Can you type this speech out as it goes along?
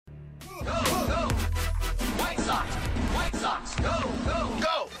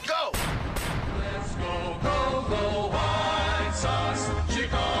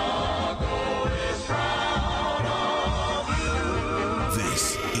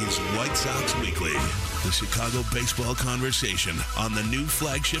White Sox Weekly, the Chicago baseball conversation on the new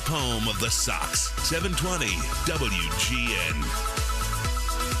flagship home of the Sox, 720 WGN.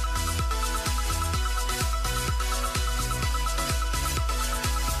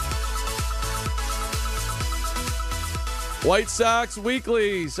 White Sox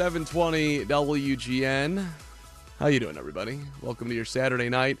Weekly, 720 WGN. How you doing, everybody? Welcome to your Saturday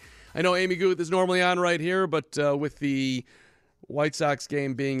night. I know Amy Guth is normally on right here, but with the White Sox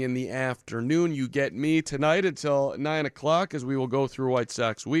game being in the afternoon, you get me tonight until 9 o'clock as we will go through White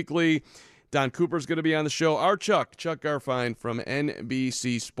Sox Weekly. Don Cooper's going to be on the show. Our Chuck Garfien from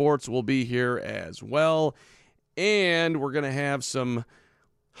NBC Sports will be here as well. And we're going to have some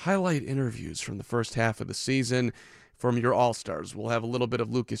highlight interviews from the first half of the season from your All-Stars. We'll have a little bit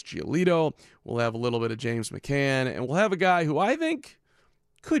of Lucas Giolito. We'll have a little bit of James McCann. And we'll have a guy who I think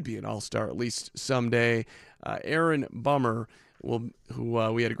could be an All-Star at least someday, Aaron Bummer, who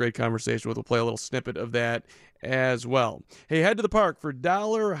we had a great conversation with. We'll play a little snippet of that as well. Hey, head to the park for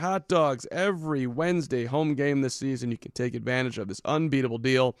 $1 hot dogs every Wednesday home game this season. You can take advantage of this unbeatable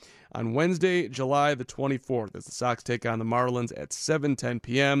deal on Wednesday, July the 24th, as the Sox take on the Marlins at 7:10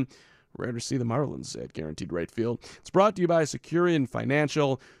 p.m. Rare to see the Marlins at Guaranteed Rate Field. It's brought to you by Securian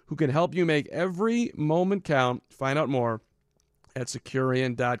Financial, who can help you make every moment count. Find out more at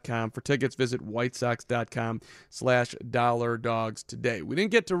Securian.com. For tickets, visit whitesox.com/$dogs today. We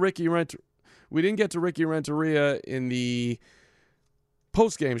didn't get to Ricky Renteria in the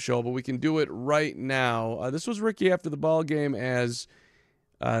post-game show, but we can do it right now. This was Ricky after the ball game, as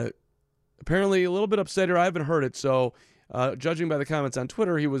apparently a little bit upset here. I haven't heard it, so judging by the comments on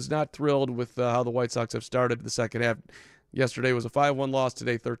Twitter, he was not thrilled with how the White Sox have started the second half. Yesterday was a 5-1 loss,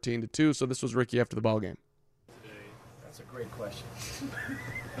 today 13-2, so this was Ricky after the ball game. That's a great question.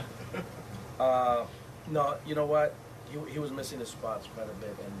 No, you know what? He was missing his spots quite a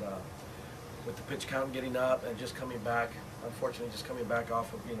bit, and with the pitch count getting up and just coming back, unfortunately just coming back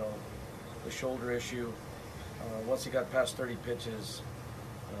off of, the shoulder issue. Once he got past 30 pitches,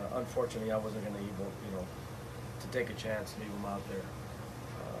 unfortunately I wasn't going to to take a chance and leave him out there.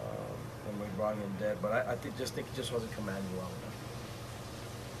 And we brought him in dead, but I think he just wasn't commanding well enough.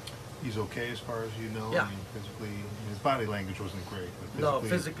 He's okay as far as you know? Yeah. I mean, physically, his body language wasn't great. No,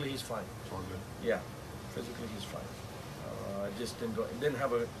 But physically he's fine. It's all good. Yeah, physically he's fine. Just didn't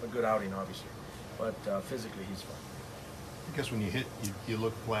have a good outing, obviously, but physically he's fine. I guess when you hit, you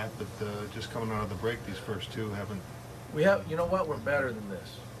look flat, but just coming out of the break, these first two haven't... We have, you know what, we're better than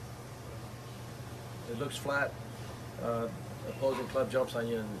this. It looks flat. Opposing club jumps on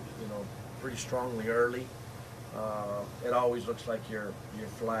you, and pretty strongly early. It always looks like you're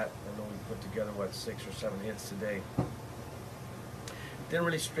flat. I know we put together 6 or 7 hits today. Didn't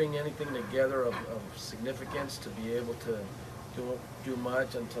really string anything together of significance to be able to do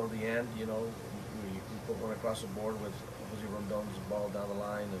much until the end. We put one across the board with Jose Rondon's ball down the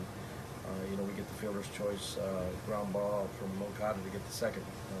line, and we get the fielder's choice ground ball from Moncada to get the second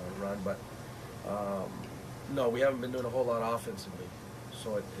run. But no, we haven't been doing a whole lot offensively,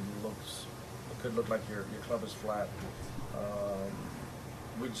 so it could look like your club is flat.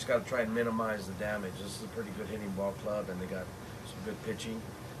 We just got to try and minimize the damage. This is a pretty good hitting ball club, and they got some good pitching.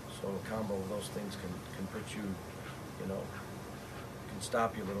 So a combo of those things can put you, can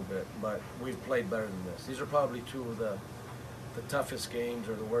stop you a little bit. But we've played better than this. These are probably two of the toughest games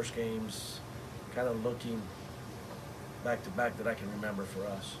or the worst games, kind of looking back to back, that I can remember for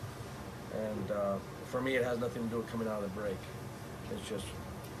us. And for me, it has nothing to do with coming out of the break. It's just,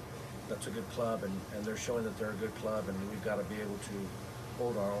 that's a good club, and they're showing that they're a good club, and we've got to be able to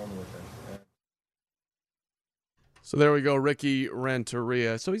hold our own with them. So there we go, Ricky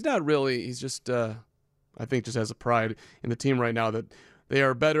Renteria. So he's not really, he's just, I think just has a pride in the team right now that they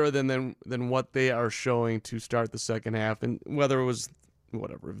are better than what they are showing to start the second half. And whether it was,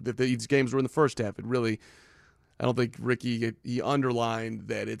 whatever, if these games were in the first half, it really, I don't think Ricky, he underlined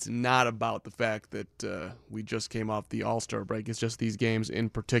that it's not about the fact that we just came off the All-Star break. It's just these games in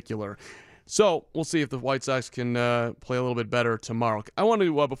particular. So we'll see if the White Sox can play a little bit better tomorrow. I want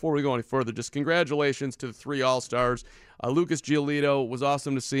to, before we go any further, just congratulations to the 3 All-Stars. Lucas Giolito, was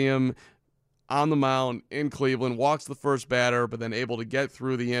awesome to see him on the mound in Cleveland, walks the first batter, but then able to get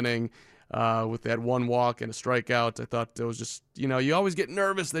through the inning with that 1 walk and a strikeout. I thought it was just, you always get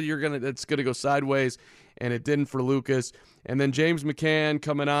nervous that it's gonna go sideways, and it didn't for Lucas. And then James McCann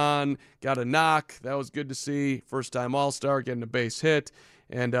coming on, got a knock. That was good to see. First time All-Star, getting a base hit.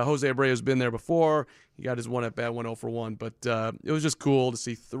 And Jose Abreu's been there before. He got his 1 at bat, 1 0 for 1. But it was just cool to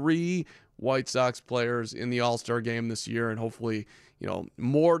see 3 White Sox players in the All-Star game this year, and hopefully,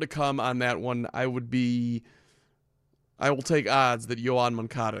 more to come on that one. I will take odds that Yoan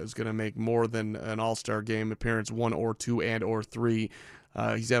Moncada is going to make more than an All-Star game appearance, 1 or 2 and or 3.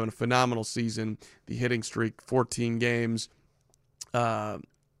 He's having a phenomenal season. The hitting streak, 14 games. And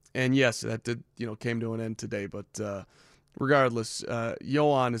yes, that did, came to an end today. But regardless,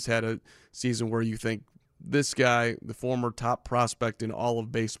 Yoan has had a season where you think this guy, the former top prospect in all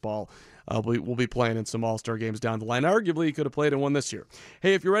of baseball, will be playing in some All-Star games down the line. Arguably, he could have played in one this year.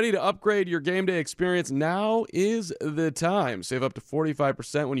 Hey, if you're ready to upgrade your game day experience, now is the time. Save up to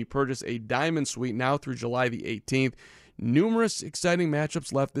 45% when you purchase a Diamond Suite now through July the 18th. Numerous exciting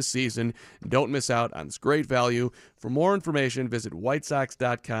matchups left this season. Don't miss out on this great value. For more information, visit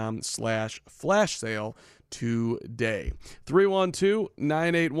whitesox.com/flash sale today.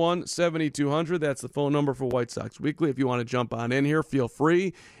 312-981-7200. That's the phone number for White Sox Weekly. If you want to jump on in here, feel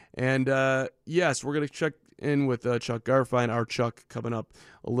free. And yes, we're going to check in with Chuck Garfien, our Chuck, coming up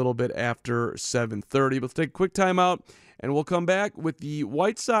a little bit after 7:30. But let's take a quick timeout, and we'll come back with the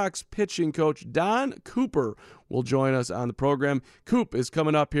White Sox pitching coach, Don Cooper, will join us on the program. Coop is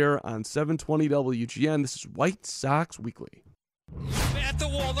coming up here on 720 WGN. This is White Sox Weekly. At the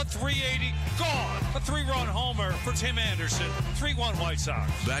wall, the 380, gone. A 3-run homer for Tim Anderson. 3-1 White Sox.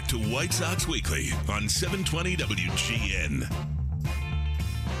 Back to White Sox Weekly on 720 WGN.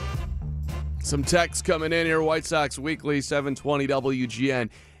 Some text coming in here. White Sox Weekly, 720 WGN.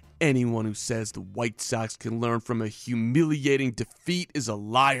 Anyone who says the White Sox can learn from a humiliating defeat is a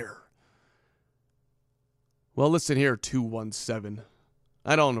liar. Well, listen here, 217.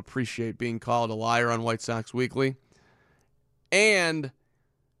 I don't appreciate being called a liar on White Sox Weekly. And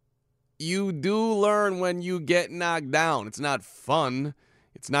you do learn when you get knocked down. It's not fun.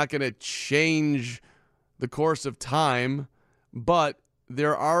 It's not going to change the course of time. But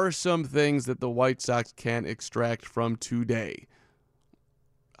there are some things that the White Sox can extract from today.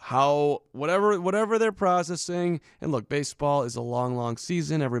 Whatever they're processing, and look, baseball is a long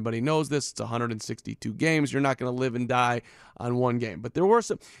season. Everybody knows this. It's 162 games. You're not going to live and die on one game. But there were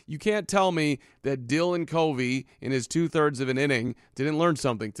some. You can't tell me that Dylan Covey in his 2/3 of an inning didn't learn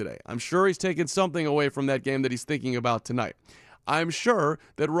something today. I'm sure he's taken something away from that game that he's thinking about tonight. I'm sure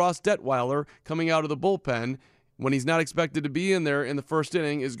that Ross Detweiler, coming out of the bullpen when he's not expected to be in there in the first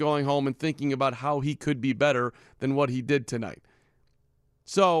inning, is going home and thinking about how he could be better than what he did tonight.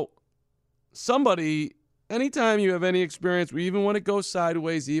 So, somebody, anytime you have any experience, even when it goes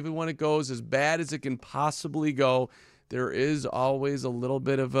sideways, even when it goes as bad as it can possibly go, there is always a little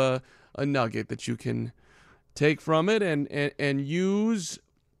bit of a nugget that you can take from it and use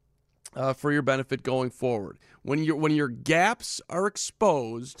for your benefit going forward. When your gaps are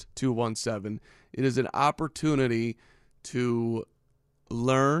exposed, 217, it is an opportunity to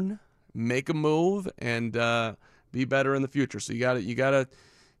learn, make a move, and be better in the future. So you gotta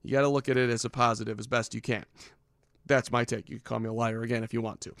look at it as a positive as best you can. That's my take. You can call me a liar again if you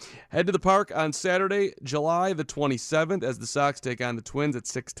want to. Head to the park on Saturday, July the 27th, as the Sox take on the Twins at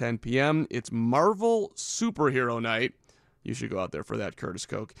 6:10 p.m. It's Marvel Superhero Night. You should go out there for that, Curtis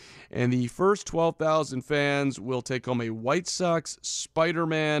Koch. And the first 12,000 fans will take home a White Sox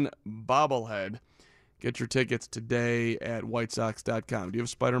Spider-Man bobblehead. Get your tickets today at whitesox.com. Do you have a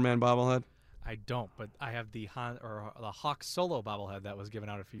Spider-Man bobblehead? I don't, but I have the Hawk Solo bobblehead that was given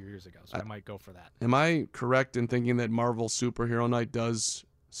out a few years ago, so I might go for that. Am I correct in thinking that Marvel Superhero Night does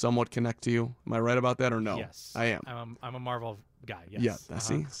somewhat connect to you? Am I right about that or no? Yes, I am. I'm a Marvel guy. Yes. Yeah.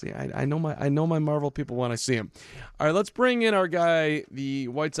 See, I know my Marvel people when I see them. All right, let's bring in our guy, the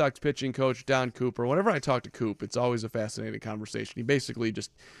White Sox pitching coach, Don Cooper. Whenever I talk to Coop, it's always a fascinating conversation. He basically just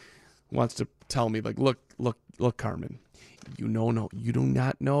wants to tell me, like, look, Carmen. You do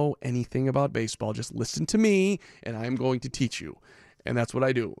not know anything about baseball. Just listen to me, and I am going to teach you. And that's what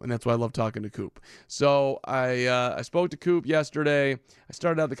I do, and that's why I love talking to Coop. So I spoke to Coop yesterday. I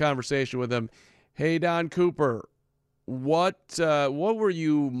started out the conversation with him. Hey, Don Cooper, what were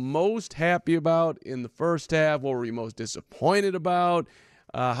you most happy about in the first half? What were you most disappointed about?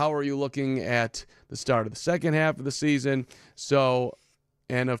 How are you looking at the start of the second half of the season? So,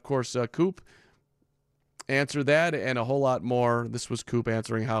 and of course, Coop answer that and a whole lot more. This was Coop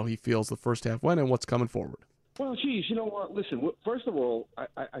answering how he feels the first half went and what's coming forward. Well, geez, you know what? Listen, first of all,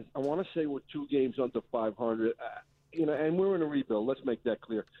 I want to say we're 2 games under 500, and we're in a rebuild. Let's make that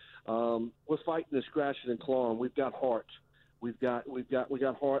clear. We're fighting and scratching and clawing. We've got heart. We got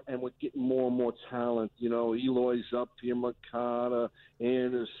heart, and we're getting more and more talent. You know, Eloy's up here, Moncada,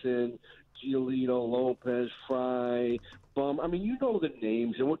 Anderson, Giolito, Lopez, Fry, Bum. I mean, you know the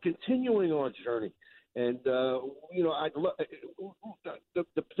names, and we're continuing our journey. And, the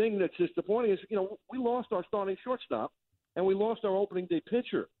thing that's disappointing is, we lost our starting shortstop and we lost our opening day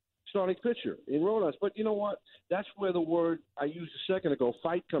pitcher. starting pitcher in Rodas. But you know what? That's where the word I used a second ago,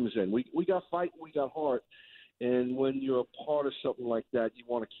 fight, comes in. We got fight, we got heart. And when you're a part of something like that, you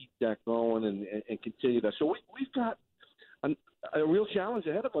want to keep that going and continue that. So we've got a real challenge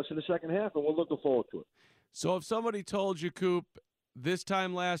ahead of us in the second half, and we're looking forward to it. So if somebody told you, Coop, this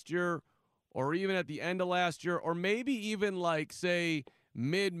time last year or even at the end of last year or maybe even like, say,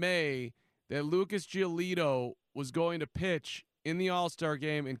 mid-May, that Lucas Giolito was going to pitch in the All-Star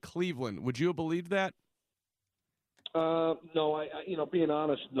game in Cleveland, would you have believed that? No, I being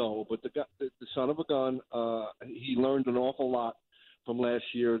honest, no. But the son of a gun, he learned an awful lot from last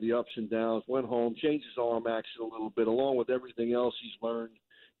year, the ups and downs, went home, changed his arm action a little bit, along with everything else he's learned,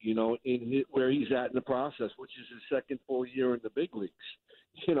 where he's at in the process, which is his second full year in the big leagues.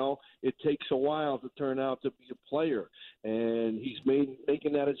 It takes a while to turn out to be a player, and he's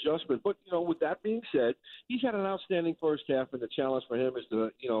making that adjustment. But, with that being said, he's had an outstanding first half, and the challenge for him is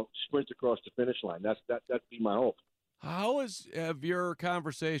to, sprint across the finish line. That'd be my hope. How have your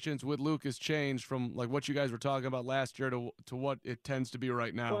conversations with Lucas changed from like what you guys were talking about last year to what it tends to be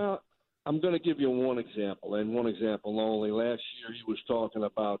right now? Well, I'm going to give you one example, and one example only. Last year he was talking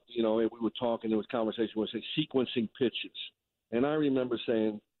about, there was conversation was sequencing pitches. And I remember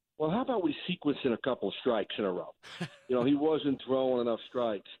saying, well, how about we sequence in a couple of strikes in a row? He wasn't throwing enough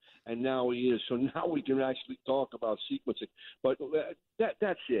strikes, and now he is. So now we can actually talk about sequencing. But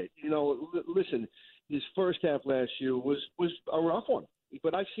that's it. Listen, his first half last year was a rough one.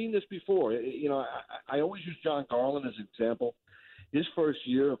 But I've seen this before. I always use John Garland as an example. His first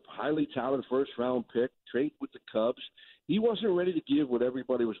year, highly talented first-round pick, trade with the Cubs. He wasn't ready to give what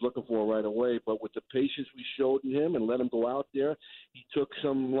everybody was looking for right away, but with the patience we showed in him and let him go out there, he took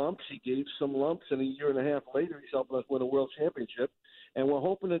some lumps, he gave some lumps, and a year and a half later, he's helping us win a world championship. And we're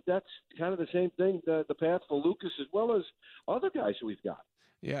hoping that that's kind of the same thing, the path for Lucas as well as other guys that we've got.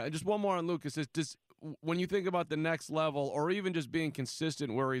 Yeah, just one more on Lucas. When you think about the next level or even just being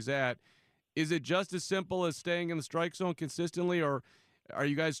consistent where he's at, is it just as simple as staying in the strike zone consistently, or are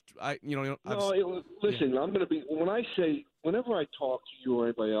you guys? Listen. I'm going to be whenever I talk to you or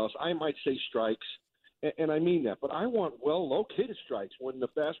anybody else, I might say strikes, and I mean that. But I want well-located strikes when the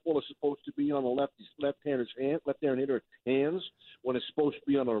fastball is supposed to be on the left-hand hitter's hands, when it's supposed to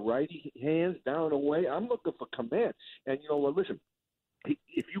be on the righty hands down and away. I'm looking for command. And listen,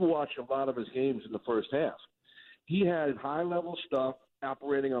 if you watch a lot of his games in the first half, he had high-level stuff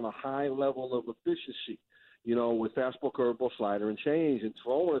operating on a high level of efficiency, with fastball, curveball, slider, and change, and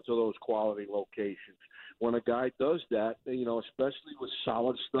throwing it to those quality locations. When a guy does that, especially with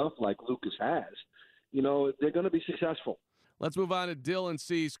solid stuff like Lucas has, they're going to be successful. Let's move on to Dylan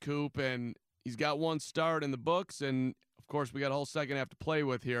Cease, Coop, and he's got one start in the books, and, of course, we got a whole second half to play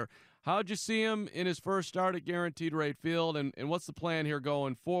with here. How'd you see him in his first start at Guaranteed Rate Field, and what's the plan here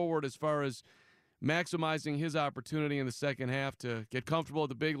going forward as far as maximizing his opportunity in the second half to get comfortable at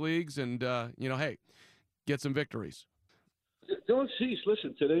the big leagues and, get some victories? Dylan Cease,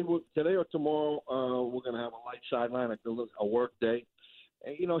 listen, today or tomorrow, we're going to have a light sideline, a work day.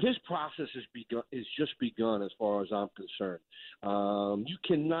 And, his process is just begun as far as I'm concerned. You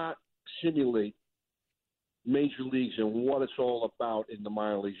cannot simulate major leagues and what it's all about in the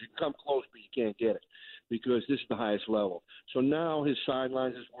minor leagues. You can come close, but you can't get it because this is the highest level. So now his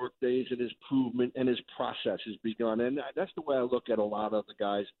sidelines, his work days, and his improvement and his process has begun. And that's the way I look at a lot of the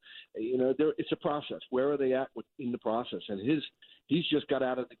guys. It's a process. Where are they at in the process? And he's just got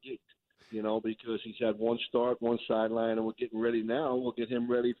out of the gate, because he's had one start, one sideline, and we're getting ready now. We'll get him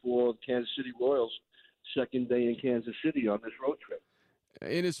ready for the Kansas City Royals' second day in Kansas City on this road trip.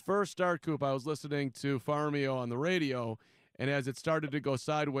 In his first start, Coop, I was listening to Farmio on the radio, and as it started to go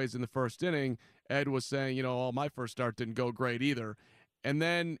sideways in the first inning, Ed was saying, my first start didn't go great either. And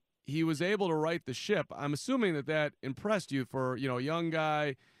then he was able to right the ship. I'm assuming that impressed you for, a young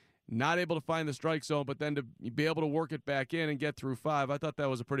guy, not able to find the strike zone, but then to be able to work it back in and get through 5. I thought that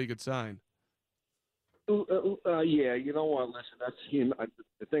was a pretty good sign. Yeah, you know what? Listen, that's him.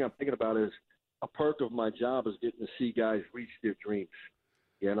 The thing I'm thinking about is a perk of my job is getting to see guys reach their dreams.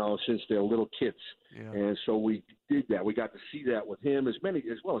 Since they're little kids. Yeah. And so we did that. We got to see that with him as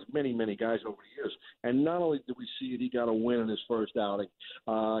well as many guys over the years. And not only did we see it, he got a win in his first outing.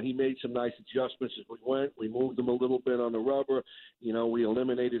 He made some nice adjustments as we went. We moved him a little bit on the rubber. We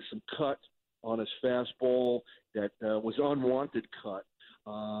eliminated some cut on his fastball that was unwanted cut.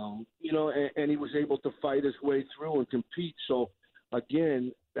 And he was able to fight his way through and compete. So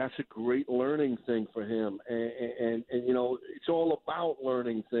again, that's a great learning thing for him. And you know, it's all about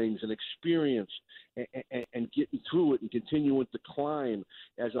learning things and experience and getting through it and continuing to climb.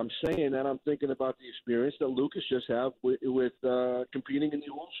 As I'm saying that, I'm thinking about the experience that Lucas just had with competing in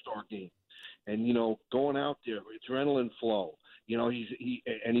the All-Star game. And, you know, going out there, adrenaline flow. You know, he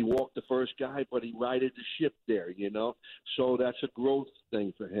walked the first guy, but he righted the ship there, you know. So that's a growth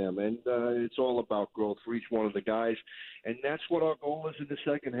thing for him. And it's all about growth for each one of the guys. And that's what our goal is in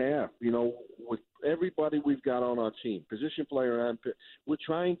the second half. You know, with everybody we've got on our team, position player and we're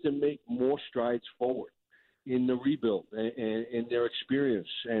trying to make more strides forward in the rebuild and in their experience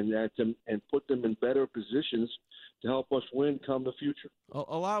and put them in better positions to help us win come the future.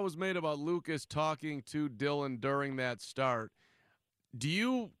 A lot was made about Lucas talking to Dylan during that start. Do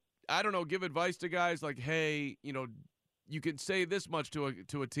you, I don't know, give advice to guys like, hey, you know, you can say this much to a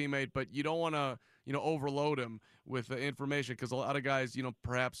teammate, but you don't want to, you know, overload him with information because a lot of guys, you know,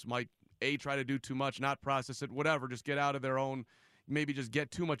 perhaps might try to do too much, not process it, whatever, just get out of their own, maybe just get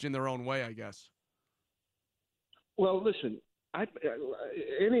too much in their own way, I guess. Well, listen,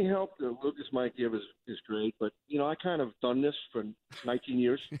 any help that Lucas might give is great, but you know, I kind of done this for 19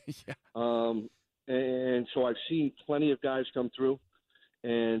 years, yeah. And so I've seen plenty of guys come through.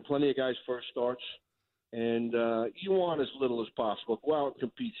 And plenty of guys first starts, and you want as little as possible. Go out and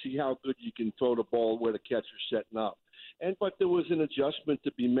compete, see how good you can throw the ball where the catcher's setting up. But there was an adjustment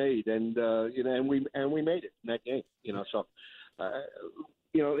to be made, and you know, and we made it in that game. You know, so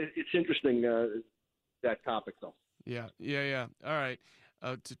you know, it's interesting that topic though. Yeah. All right,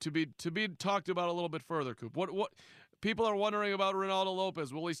 to be talked about a little bit further, Coop. What? People are wondering about Ronaldo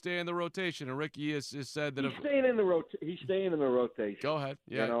Lopez. Will he stay in the rotation? And Ricky has said that he's staying in the rotation. Go ahead.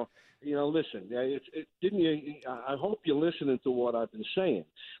 Yeah. You know. Listen. Didn't you? I hope you're listening to what I've been saying.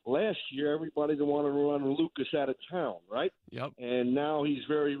 Last year, everybody wanted to run Lucas out of town, right? Yep. And now he's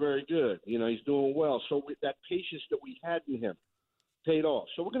very, very good. You know, he's doing well. So with that patience that we had in him paid off.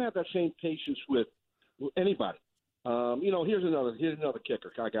 So we're going to have that same patience with anybody. You know, here's another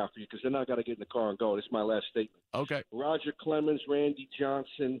kicker I got for you because then I got to get in the car and go. This is my last statement. Okay. Roger Clemens, Randy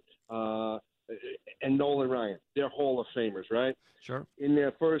Johnson, and Nolan Ryan. They're Hall of Famers, right? Sure. In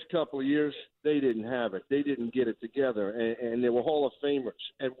their first couple of years, they didn't have it. They didn't get it together, and they were Hall of Famers,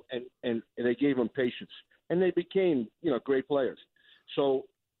 and they gave them patience, and they became, you know, great players. So,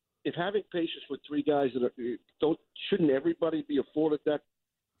 if having patience with three guys shouldn't everybody be afforded that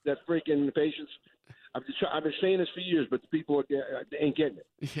freaking patience? I've been saying this for years, but the people ain't getting it.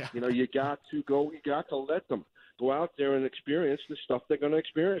 Yeah. You know, you got to let them go out there and experience the stuff they're going to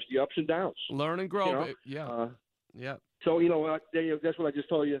experience, the ups and downs. Learn and grow. You know? Yeah. Yeah. So, you know, that's what I just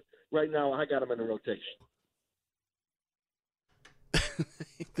told you. Right now, I got them in the rotation.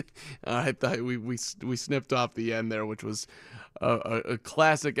 I thought we snipped off the end there, which was a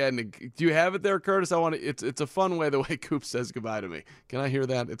classic ending. Do you have it there, Curtis? It's a fun way, the way Coop says goodbye to me. Can I hear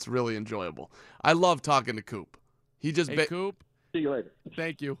that? It's really enjoyable. I love talking to Coop. He just Coop. See you later.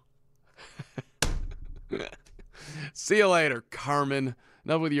 Thank you. See you later, Carmen.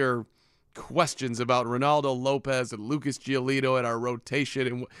 Enough with your questions about Ronaldo Lopez and Lucas Giolito at our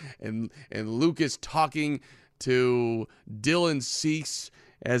rotation and Lucas talking to Dylan Cease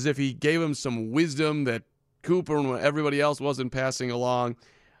as if he gave him some wisdom that Cooper and everybody else wasn't passing along.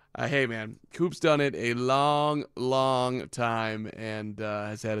 Hey, man, Coop's done it a long, long time and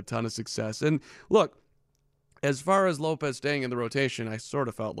has had a ton of success. And look, as far as Lopez staying in the rotation, I sort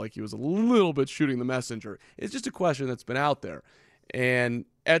of felt like he was a little bit shooting the messenger. It's just a question that's been out there. And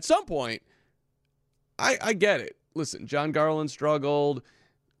at some point, I get it. Listen, John Garland struggled.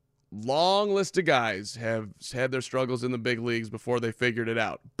 Long list of guys have had their struggles in the big leagues before they figured it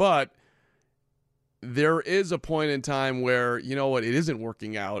out. But there is a point in time where, you know what, it isn't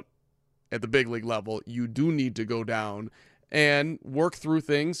working out at the big league level. You do need to go down and work through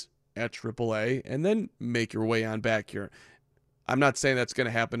things at AAA and then make your way on back here. I'm not saying that's going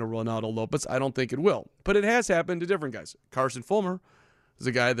to happen to Ronaldo Lopez. I don't think it will. But it has happened to different guys. Carson Fulmer is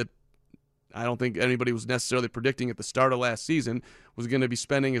a guy that I don't think anybody was necessarily predicting at the start of last season was going to be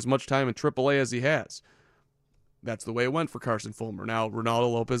spending as much time in AAA as he has. That's the way it went for Carson Fulmer. Now,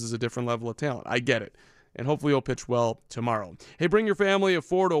 Ronaldo Lopez is a different level of talent. I get it. And hopefully he'll pitch well tomorrow. Hey, bring your family of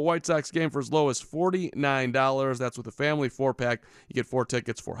four to a White Sox game for as low as $49. That's with a family 4-pack. You get 4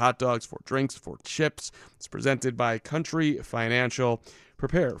 tickets, 4 hot dogs, 4 drinks, 4 chips. It's presented by Country Financial.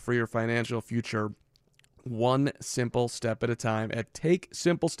 Prepare for your financial future one simple step at a time at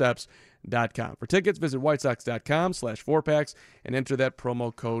TakeSimpleSteps.com. For tickets, visit WhiteSox.com/4packs and enter that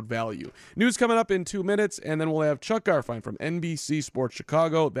promo code VALUE. News coming up in 2 minutes, and then we'll have Chuck Garfien from NBC Sports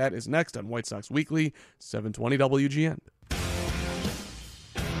Chicago. That is next on White Sox Weekly, 720 WGN.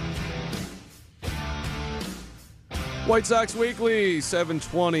 White Sox Weekly,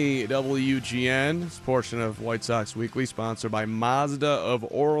 720 WGN. This portion of White Sox Weekly sponsored by Mazda of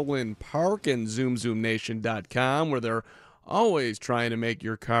Orland Park and ZoomZoomNation.com, where they're always trying to make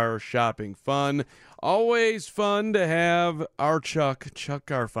your car shopping fun. Always fun to have our Chuck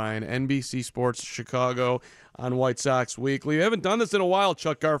Garfien, NBC Sports Chicago, on White Sox Weekly. We haven't done this in a while,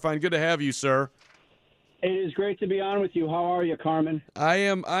 Chuck Garfien. Good to have you, sir. It is great to be on with you. How are you, Carmen? I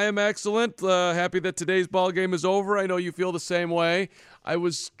am excellent. Happy that today's ball game is over. I know you feel the same way. I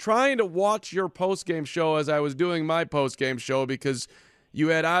was trying to watch your post-game show as I was doing my post-game show because you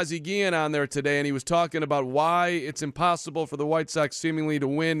had Ozzie Guillen on there today, and he was talking about why it's impossible for the White Sox seemingly to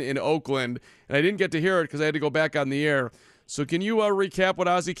win in Oakland. And I didn't get to hear it because I had to go back on the air. So can you recap what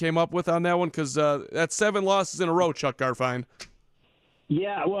Ozzie came up with on that one? Because that's 7 losses in a row, Chuck Garfien.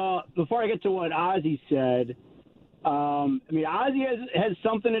 Yeah, well, before I get to what Ozzie said, Ozzie has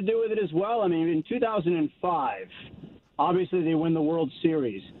something to do with it as well. I mean, in 2005, obviously they win the World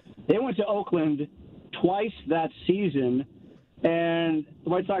Series. They went to Oakland twice that season, and the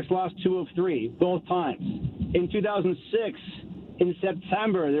White Sox lost 2 of 3, both times. In 2006, in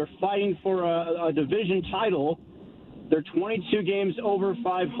September, they're fighting for a division title. They're 22 games over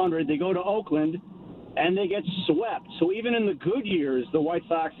 500. They go to Oakland, and they get swept. So even in the good years, the White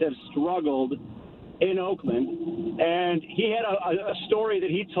Sox have struggled in Oakland. And he had a story that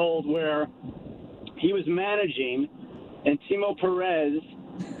he told where he was managing, and Timo Perez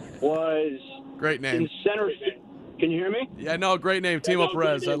was great name. in center. Can you hear me? Yeah, no, great name, Timo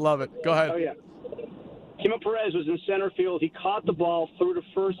Perez. I love it. Go ahead. Oh, yeah. Timo Perez was in center field. He caught the ball, threw to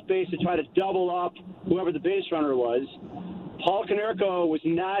first base to try to double up whoever the base runner was. Paul Konerko was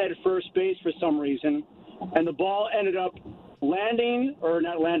not at first base for some reason, and the ball ended up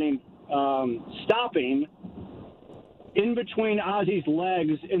stopping in between Ozzie's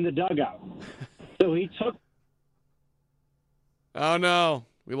legs in the dugout. So he took... Oh, no.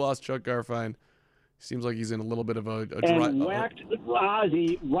 We lost Chuck Garfien. Seems like he's in a little bit of a and whacked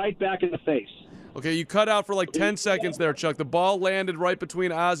Ozzie right back in the face. Okay, you cut out for like 10 seconds there, Chuck. The ball landed right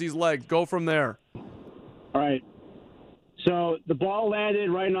between Ozzie's legs. Go from there. All right. So the ball landed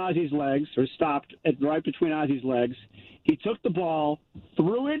right in Ozzie's legs, or stopped right between Ozzie's legs. He took the ball,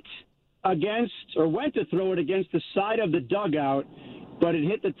 threw it went to throw it against the side of the dugout, but it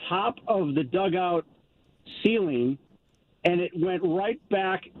hit the top of the dugout ceiling, and it went right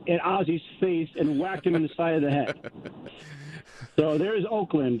back at Ozzie's face and whacked him in the side of the head. So there's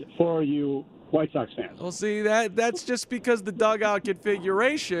Oakland for you White Sox fans. Well, see, that's just because the dugout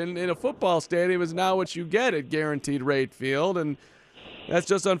configuration in a football stadium is now what you get at Guaranteed Rate Field, and that's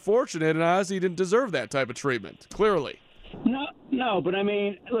just unfortunate, and Ozzie didn't deserve that type of treatment, clearly. No, but I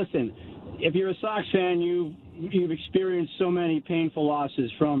mean, listen, if you're a Sox fan, you've experienced so many painful losses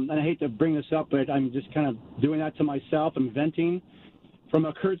from, and I hate to bring this up, but I'm just kind of doing that to myself. I'm venting. From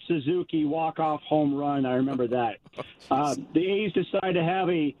a Kurt Suzuki walk-off home run, I remember that. The A's decided to have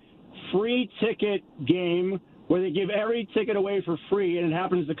a free ticket game where they give every ticket away for free, and it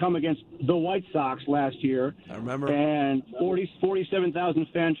happens to come against the White Sox last year. I remember. And 47,000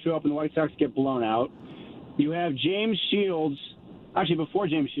 fans show up, and the White Sox get blown out. You have James Shields. Actually, before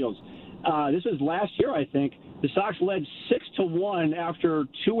James Shields. This was last year, I think. The Sox led 6-1 after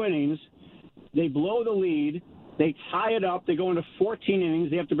 2 innings. They blow the lead. They tie it up. They go into 14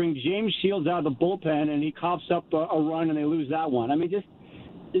 innings. They have to bring James Shields out of the bullpen, and he coughs up a run, and they lose that one. I mean,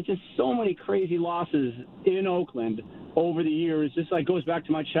 there's just so many crazy losses in Oakland over the years. This like goes back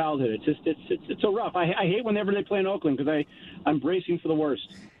to my childhood. It's so rough. I hate whenever they play in Oakland because I'm bracing for the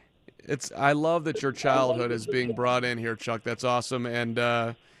worst. I love that your childhood is being brought in here, Chuck. That's awesome.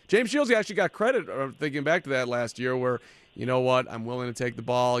 And James Shields actually got credit, thinking back to that last year, where, you know what, I'm willing to take the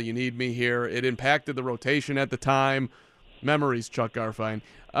ball. You need me here. It impacted the rotation at the time. Memories, Chuck Garfien.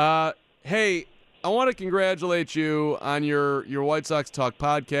 Hey, I want to congratulate you on your White Sox Talk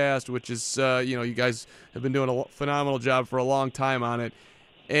podcast, which is, you guys have been doing a phenomenal job for a long time on it.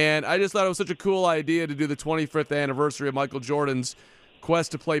 And I just thought it was such a cool idea to do the 25th anniversary of Michael Jordan's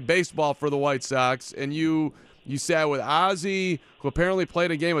quest to play baseball for the White Sox. And you sat with Ozzie, who apparently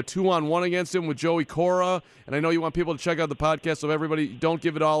played a game of 2-on-1 against him with Joey Cora. And I know you want people to check out the podcast, so everybody, don't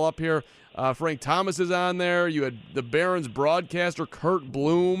give it all up here. Frank Thomas is on there. You had the Barons broadcaster, Kurt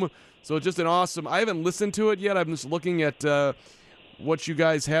Bloom. So it's just an awesome – I haven't listened to it yet. I'm just looking at what you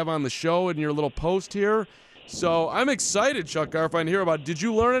guys have on the show in your little post here. So I'm excited, Chuck Garfien, to hear about it. Did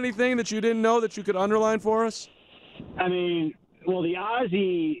you learn anything that you didn't know that you could underline for us? I mean, well, the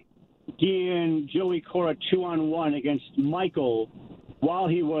Ozzie Guillen Joey Cora 2-on-1 against Michael while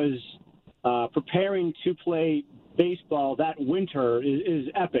he was preparing to play baseball that winter is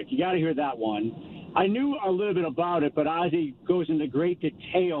epic. You got to hear that one. I knew a little bit about it, but Ozzie goes into great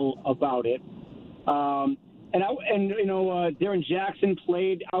detail about it. Darren Jackson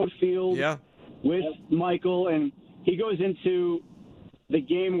played outfield with Michael, and he goes into the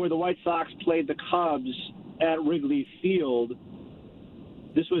game where the White Sox played the Cubs at Wrigley Field.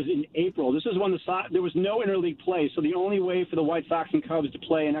 This was in April. This is when there was no interleague play, so the only way for the White Sox and Cubs to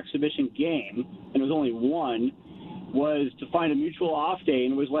play an exhibition game, and it was only one, was to find a mutual off day,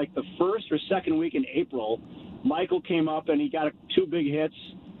 and it was like the first or second week in April. Michael came up, and he got 2 big hits,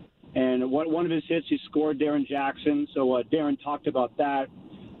 and one of his hits, he scored Darren Jackson, so Darren talked about that.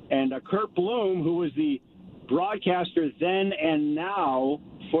 And Kurt Bloom, who was the broadcaster then and now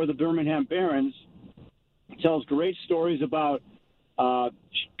for the Birmingham Barons, tells great stories about,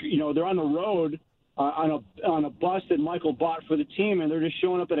 they're on the road on a bus that Michael bought for the team, and they're just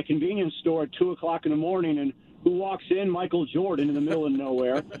showing up at a convenience store at 2 o'clock in the morning, and who walks in? Michael Jordan in the middle of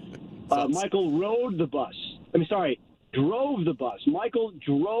nowhere. Michael drove the bus. Michael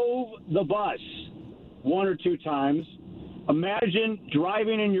drove the bus 1 or 2 times. Imagine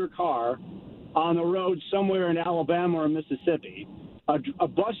driving in your car on the road somewhere in Alabama or Mississippi. A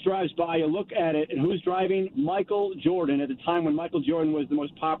bus drives by, you look at it, and who's driving? Michael Jordan, at the time when Michael Jordan was the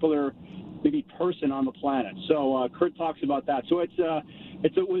most popular maybe person on the planet. So Kurt talks about that. So it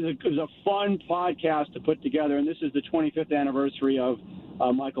was a fun podcast to put together, and this is the 25th anniversary of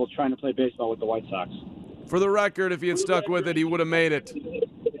Michael trying to play baseball with the White Sox. For the record, if he had stuck with it, he would have made it.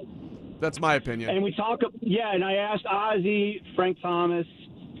 That's my opinion. And and I asked Ozzie, Frank Thomas,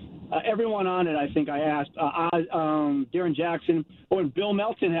 everyone on it. I think I asked Darren Jackson. And Bill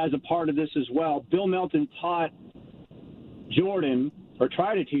Melton has a part of this as well. Bill Melton taught Jordan, or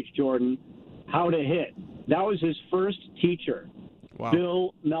tried to teach Jordan, how to hit. That was his first teacher,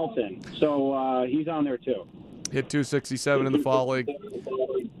 Bill Melton. So he's on there too. Hit 267 in the fall league.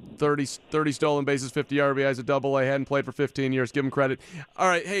 30 stolen bases, 50 RBIs at Double-A. Hadn't played for 15 years. Give him credit. All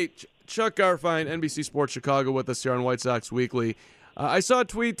right, hey, Chuck Garfien, NBC Sports Chicago, with us here on White Sox Weekly. I saw a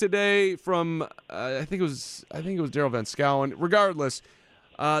tweet today from I think it was Daryl Van Schouwen. Regardless,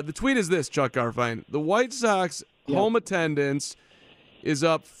 the tweet is this: Chuck Garfien, the White Sox home attendance is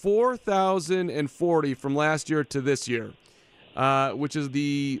up 4,040 from last year to this year, which is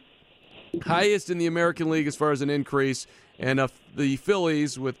the highest in the American League as far as an increase. And the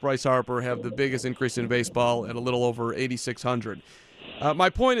Phillies, with Bryce Harper, have the biggest increase in baseball at a little over 8,600. My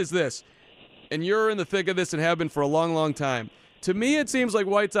point is this, and you're in the thick of this and have been for a long, long time. To me, it seems like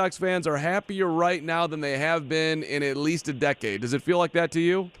White Sox fans are happier right now than they have been in at least a decade. Does it feel like that to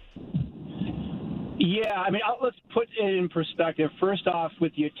you? Yeah, let's put it in perspective. First off,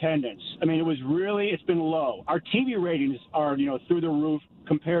 with the attendance. It's been low. Our TV ratings are, through the roof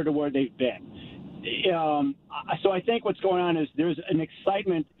compared to where they've been. So I think what's going on is there's an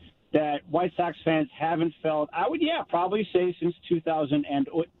excitement that White Sox fans haven't felt, I would, probably say since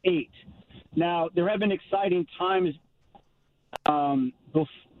 2008. Now, there have been exciting times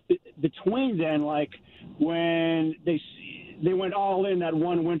between then, like when they went all in that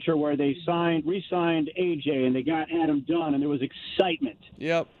one winter where they re-signed AJ and they got Adam Dunn, and there was excitement.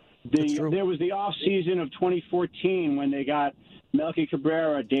 Yep, that's true. There was the off season of 2014 when they got Melky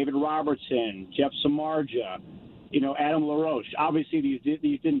Cabrera, David Robertson, Jeff Samardzija, Adam LaRoche. Obviously, these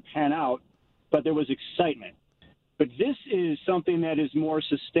didn't pan out, but there was excitement. But this is something that is more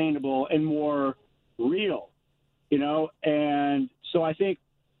sustainable and more real, And so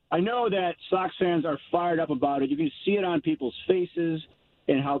I know that Sox fans are fired up about it. You can see it on people's faces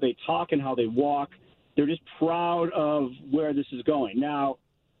and how they talk and how they walk. They're just proud of where this is going. Now,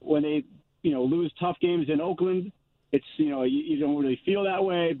 when they, lose tough games in Oakland, it's, you don't really feel that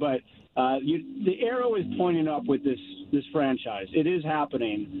way, but the arrow is pointing up with this franchise. It is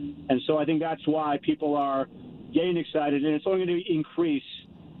happening, and so I think that's why people are getting excited, and it's only going to increase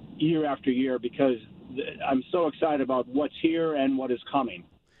year after year because I'm so excited about what's here and what is coming.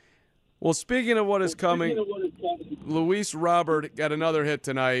 Well, speaking of what is coming, Luis Robert got another hit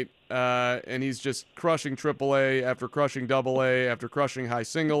tonight, and he's just crushing AAA after crushing AA after crushing high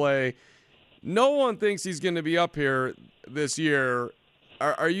single A. No one thinks he's going to be up here this year.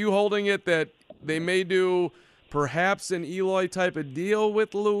 Are you holding it that they may do perhaps an Eloy type of deal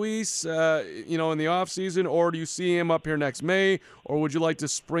with Luis, in the offseason, or do you see him up here next May, or would you like to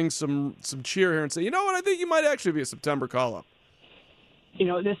spring some cheer here and say, you know what, I think he might actually be a September call-up?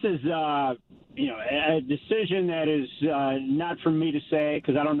 This is, a decision that is not for me to say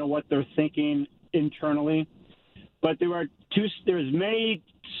because I don't know what they're thinking internally. But there's many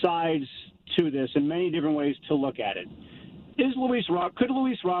sides to this and many different ways to look at it. Could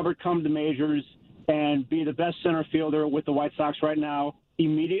Luis Robert come to the majors and be the best center fielder with the White Sox right now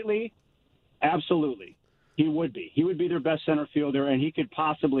immediately? Absolutely. He would be. He would be their best center fielder, and he could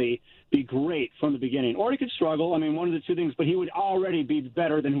possibly be great from the beginning. Or he could struggle. I mean, one of the two things, but he would already be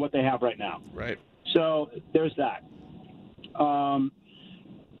better than what they have right now. Right. So there's that.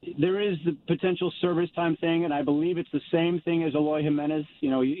 There is the potential service time thing, and I believe it's the same thing as Eloy Jimenez.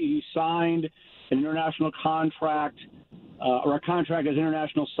 You know, he signed an international contract or a contract as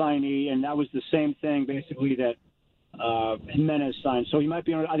international signee, and that was the same thing basically that Jimenez signed. So he might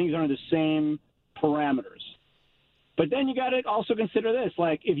be, I think he's under the same parameters. But then you got to also consider this.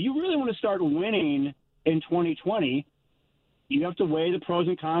 Like, if you really want to start winning in 2020, you have to weigh the pros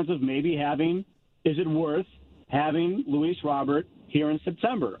and cons of maybe is it worth having Luis Robert here in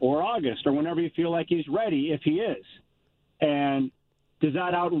September or August or whenever you feel like he's ready, if he is. And does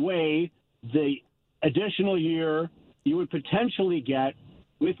that outweigh the additional year you would potentially get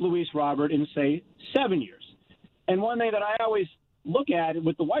with Luis Robert in, say, 7 years? And one thing that I always look at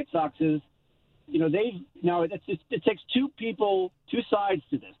with the White Sox is, you know, it takes two sides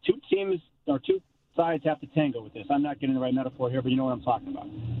to this. Two teams or two sides have to tango with this. I'm not getting the right metaphor here, but you know what I'm talking about.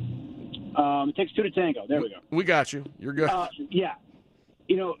 It takes two to tango. There we go. We got you. You're good. Yeah.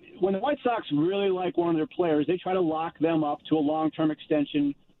 You know, when the White Sox really like one of their players, they try to lock them up to a long-term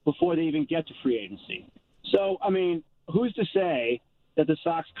extension before they even get to free agency. So, I mean, who's to say that the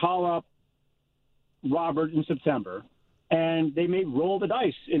Sox call up Robert in September and they may roll the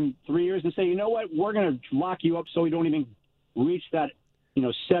dice in 3 years and say, you know what, we're going to lock you up so we don't even reach that, you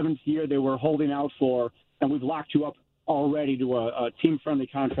know, 7th year they were holding out for, and we've locked you up already to a team-friendly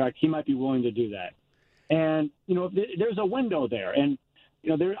contract. He might be willing to do that. And, you know, there's a window there. And,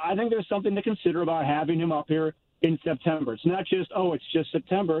 you know, I think there's something to consider about having him up here in September. It's not just, it's just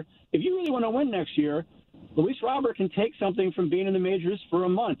September. If you really want to win next year, Luis Robert can take something from being in the majors for a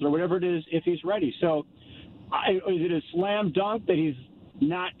month or whatever it is if he's ready. So is it a slam dunk that he's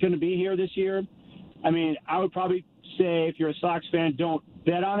not going to be here this year? I mean, I would probably say if you're a Sox fan, don't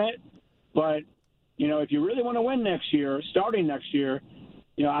bet on it. But, you know, if you really want to win next year, starting next year,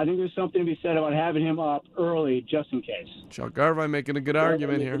 you know, I think there's something to be said about having him up early just in case. Chuck Garvin making a good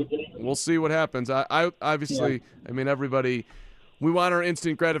argument here. We'll see what happens. I obviously, I mean, everybody, we want our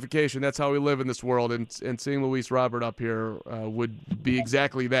instant gratification. That's how we live in this world. And seeing Luis Robert up here would be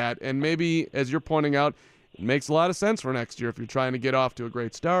exactly that. And maybe, as you're pointing out, it makes a lot of sense for next year if you're trying to get off to a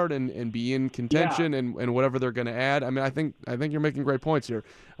great start and be in contention and whatever they're going to add. I mean, I think you're making great points here.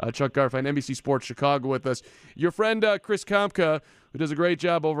 Chuck Garfien, NBC Sports Chicago with us. Your friend Chris Kamka, who does a great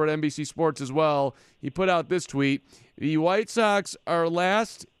job over at NBC Sports as well, he put out this tweet. The White Sox are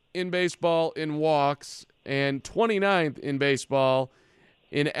last in baseball in walks and 29th in baseball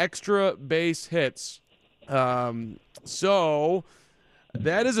in extra base hits. So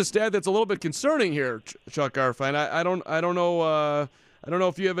that is a stat that's a little bit concerning here, Chuck Garfien. I don't know. I don't know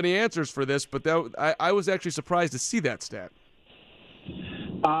if you have any answers for this, but I was actually surprised to see that stat.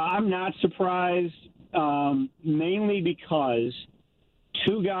 I'm not surprised, mainly because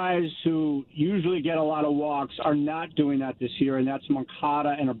two guys who usually get a lot of walks are not doing that this year, and that's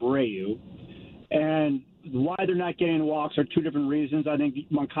Moncada and Abreu. And why they're not getting walks are two different reasons. I think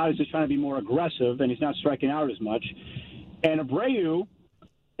Moncada's just trying to be more aggressive, and he's not striking out as much. And Abreu,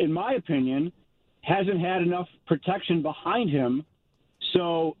 in my opinion, hasn't had enough protection behind him,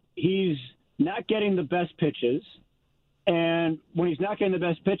 so he's not getting the best pitches. And when he's not getting the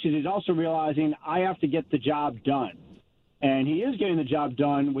best pitches, he's also realizing I have to get the job done. And he is getting the job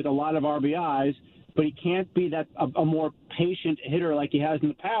done with a lot of RBIs, but he can't be a more patient hitter like he has in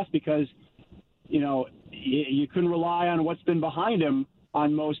the past because, you know, you couldn't rely on what's been behind him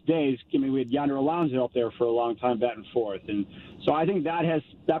on most days. I mean, we had Yonder Alonso up there for a long time batting fourth. And so I think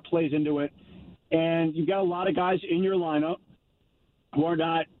that plays into it. And you've got a lot of guys in your lineup who are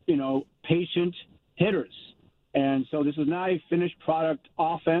not, you know, patient hitters. And so this is not a finished product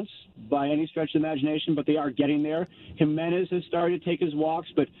offense by any stretch of the imagination, but they are getting there. Jimenez has started to take his walks,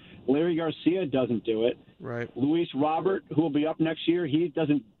 but Larry Garcia doesn't do it. Right. Luis Robert, who will be up next year, he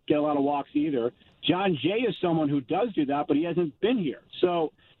doesn't get a lot of walks either. John Jay is someone who does do that, but he hasn't been here.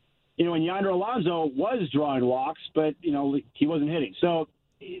 So, you know, and Yonder Alonso was drawing walks, but, you know, he wasn't hitting. So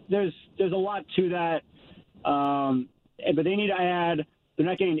there's a lot to that. But they need to add. They're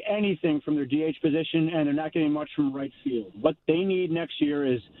not getting anything from their DH position, and they're not getting much from right field. What they need next year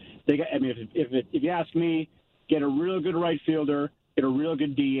is if you ask me, get a real good right fielder, get a real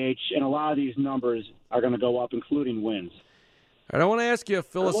good DH, and a lot of these numbers are going to go up, including wins. And I want to ask you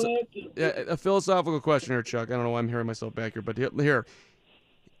a philosophical question here, Chuck. I don't know why I'm hearing myself back here, but here.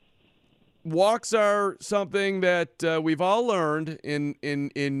 Walks are something that we've all learned in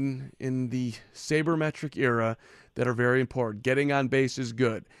the sabermetric era that are very important. Getting on base is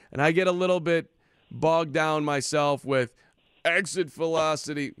good. And I get a little bit bogged down myself with exit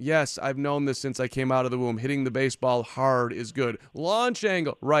velocity. Yes, I've known this since I came out of the womb. Hitting the baseball hard is good. Launch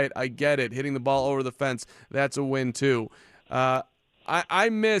angle, right, I get it. Hitting the ball over the fence, that's a win too. I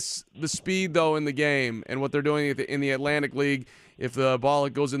miss the speed, though, in the game and what they're doing in the Atlantic League. If the ball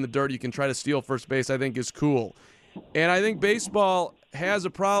goes in the dirt, you can try to steal first base, I think is cool. And I think baseball has a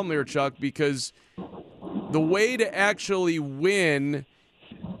problem here, Chuck, because the way to actually win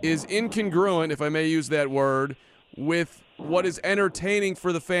is incongruent, if I may use that word, with what is entertaining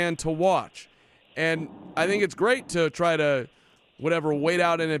for the fan to watch. And I think it's great to try to, wait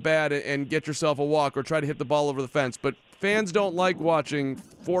out in at bat and get yourself a walk or try to hit the ball over the fence. But fans don't like watching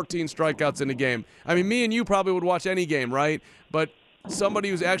 14 strikeouts in a game. I mean, me and you probably would watch any game, right? But somebody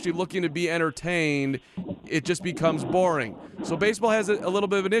who's actually looking to be entertained, it just becomes boring. So baseball has a little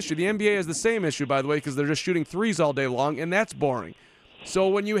bit of an issue. The NBA has the same issue, by the way, because they're just shooting threes all day long, and that's boring. So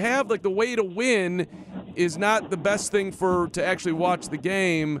when you have, the way to win is not the best thing to actually watch the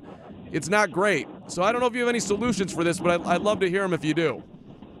game, it's not great. So I don't know if you have any solutions for this, but I'd love to hear them if you do.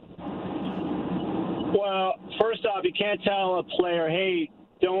 Well, first off, you can't tell a player, hey,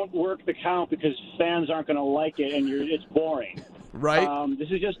 don't work the count because fans aren't going to like it and it's boring. Right. This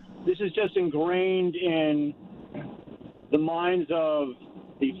is just ingrained in the minds of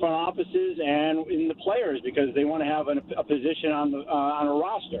the front offices and in the players because they want to have a position on a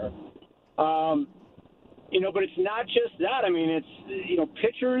roster. But it's not just that. I mean, it's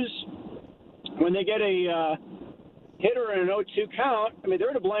pitchers when they get a hitter in an 0-2 count. I mean,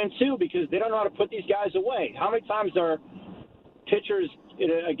 they're to blame too because they don't know how to put these guys away. How many times are pitchers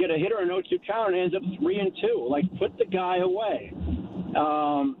get a hitter in an 0-2 count and ends up 3-2? Like, put the guy away.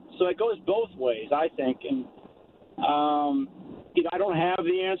 So it goes both ways, I think. And I don't have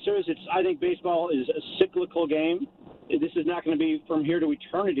the answers. I think baseball is a cyclical game. This is not going to be from here to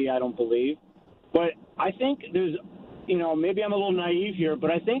eternity, I don't believe. But I think there's, maybe I'm a little naive here, but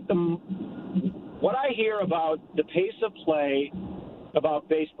I think what I hear about the pace of play about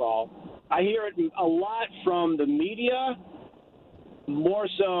baseball, I hear it a lot from the media, more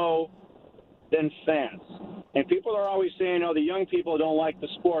so than fans. And people are always saying, the young people don't like the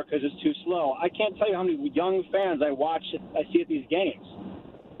sport because it's too slow. I can't tell you how many young fans I see at these games.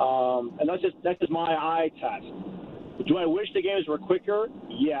 And that's just my eye test. Do I wish the games were quicker?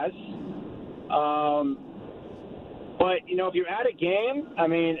 Yes. But, if you're at a game, I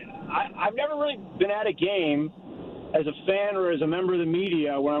mean, I've never really been at a game as a fan or as a member of the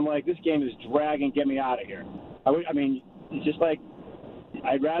media where I'm like, this game is dragging, get me out of here. I mean, it's just like,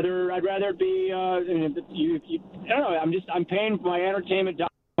 I'd rather be, I don't know, I'm paying for my entertainment.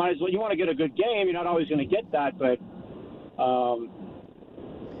 Might as well, you want to get a good game, you're not always going to get that, but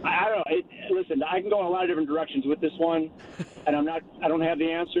I don't know. Listen, I can go in a lot of different directions with this one, and I don't have the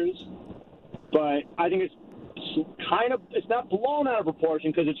answers, but I think it's not blown out of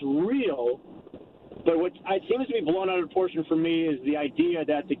proportion because it's real, but what it seems to be blown out of proportion for me is the idea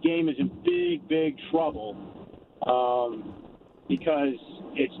that the game is in big, big trouble because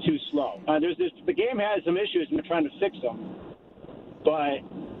it's too slow. The game has some issues, and they're trying to fix them, but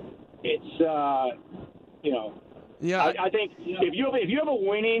it's Yeah, I think if you have a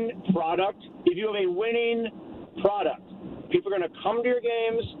winning product, people are going to come to your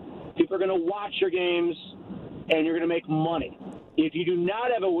games, people are going to watch your games, and you're going to make money. If you do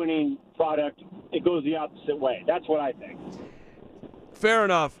not have a winning product, it goes the opposite way. That's what I think. Fair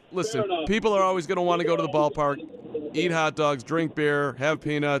enough. Listen, people are always going to want to go to the ballpark, eat hot dogs, drink beer, have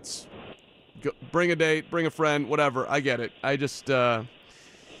peanuts, bring a date, bring a friend, whatever. I get it. I just, I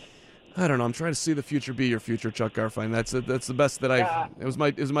don't know. I'm trying to see the future be your future, Chuck Garfien. That's the best that it was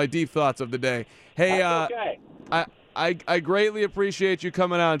my deep thoughts of the day. Hey, okay. I greatly appreciate you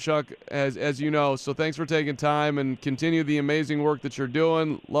coming on, Chuck, as you know. So thanks for taking time and continue the amazing work that you're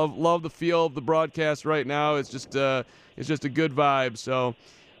doing. Love the feel of the broadcast right now. It's just a good vibe. So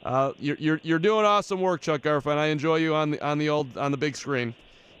you're doing awesome work, Chuck Garfien. I enjoy you on the big screen,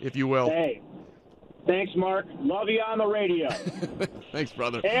 if you will. Hey, thanks, Mark. Love you on the radio. Thanks,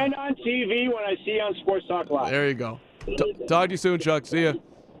 brother. And on TV when I see you on Sports Talk Live. There you go. Talk to you soon, Chuck. See ya.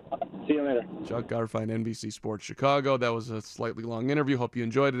 See you later. Chuck Garfien, NBC Sports Chicago. That was a slightly long interview. Hope you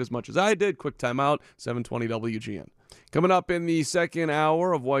enjoyed it as much as I did. Quick timeout, 720 WGN. Coming up in the second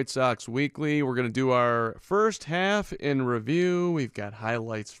hour of White Sox Weekly, we're going to do our first half in review. We've got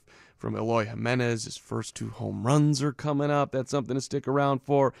highlights from Eloy Jimenez. His first 2 home runs are coming up. That's something to stick around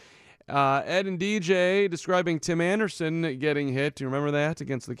for. Ed and DJ describing Tim Anderson getting hit. Do you remember that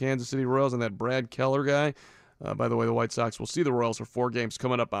against the Kansas City Royals and that Brad Keller guy? By the way, the White Sox will see the Royals for 4 games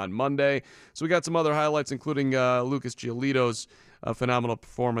coming up on Monday. So we got some other highlights, including Lucas Giolito's phenomenal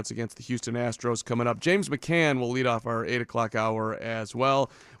performance against the Houston Astros coming up. James McCann will lead off our 8 o'clock hour as well.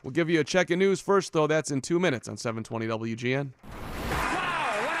 We'll give you a check of news first, though. That's in 2 minutes on 720 WGN.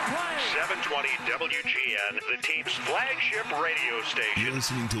 720 WGN, the team's flagship radio station. You're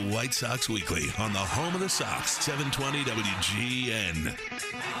listening to White Sox Weekly on the home of the Sox, 720 WGN.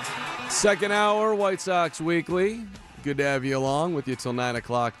 Second hour, White Sox Weekly. Good to have you along with you till 9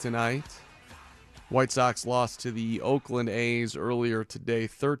 o'clock tonight. White Sox lost to the Oakland A's earlier today,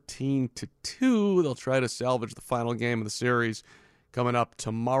 13-2. They'll try to salvage the final game of the series coming up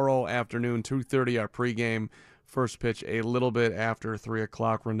tomorrow afternoon, 2:30, our pregame. First pitch a little bit after 3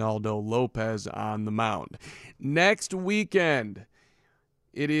 o'clock, Ronaldo Lopez on the mound. Next weekend,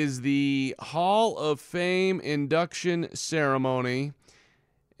 it is the Hall of Fame induction ceremony.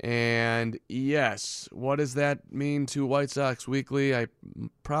 And yes, what does that mean to White Sox Weekly? I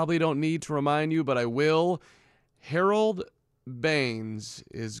probably don't need to remind you, but I will. Harold Baines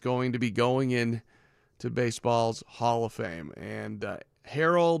is going to be going in to baseball's Hall of Fame. And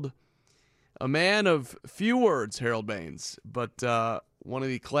Harold, a man of few words, Harold Baines, but one of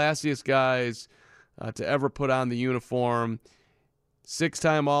the classiest guys to ever put on the uniform.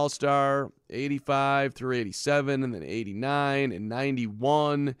 6-time All-Star, 85 through 87, and then 89 and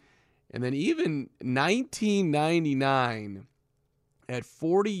 91. And then even 1999, at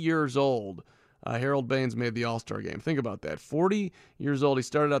 40 years old, Harold Baines made the All-Star game. Think about that. 40 years old. He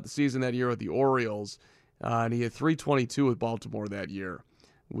started out the season that year with the Orioles, and he had 322 with Baltimore that year.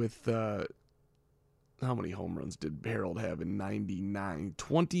 With how many home runs did Harold have in 99?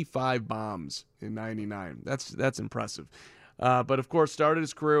 25 bombs in 99. That's impressive. But, of course, started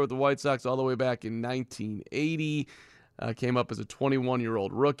his career with the White Sox all the way back in 1980. Came up as a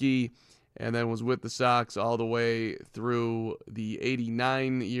 21-year-old rookie, and then was with the Sox all the way through the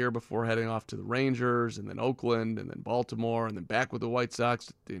 89 year before heading off to the Rangers, and then Oakland, and then Baltimore, and then back with the White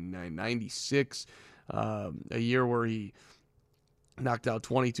Sox in 96, a year where he knocked out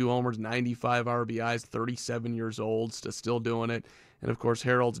 22 homers, 95 RBIs, 37 years old, still doing it. And, of course,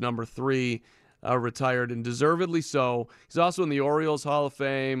 Harold's number 3. Retired, and deservedly so. He's also in the Orioles Hall of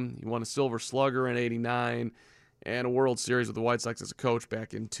Fame. He won a Silver Slugger in 89 and a World Series with the White Sox as a coach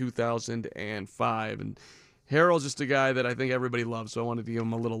back in 2005. And Harold's just a guy that I think everybody loves, so I wanted to give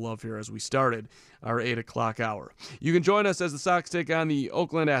him a little love here as we started our 8 o'clock hour. You can join us as the Sox take on the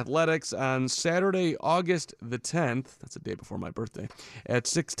Oakland Athletics on Saturday, August the 10th. That's the day before my birthday. At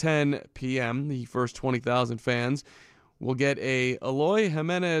 6:10 p.m., the first 20,000 fans we'll get a Eloy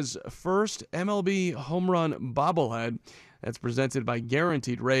Jimenez first MLB home run bobblehead that's presented by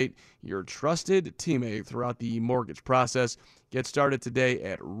Guaranteed Rate, your trusted teammate throughout the mortgage process. Get started today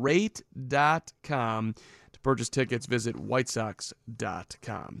at rate.com. To purchase tickets, visit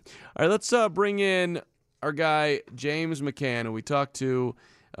whitesox.com. All right, let's bring in our guy, James McCann, who we talked to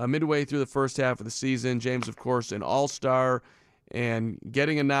midway through the first half of the season. James, of course, an all-star and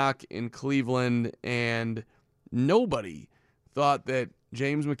getting a knock in Cleveland, and nobody thought that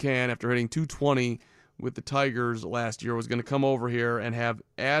James McCann, after hitting .220 with the Tigers last year, was going to come over here and have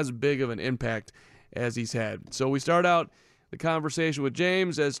as big of an impact as he's had. So we start out the conversation with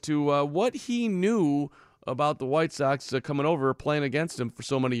James as to what he knew about the White Sox coming over, playing against him for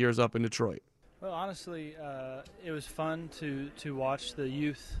so many years up in Detroit. Well, honestly, it was fun to watch the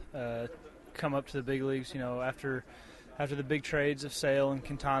youth come up to the big leagues. You know, after the big trades of Sale and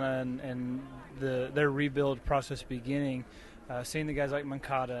Quintana and their rebuild process beginning, seeing the guys like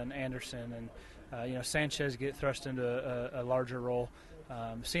Moncada and Anderson and Sanchez get thrust into a larger role,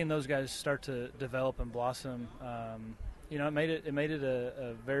 seeing those guys start to develop and blossom, it made it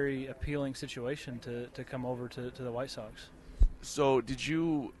a very appealing situation to come over to the White Sox. So did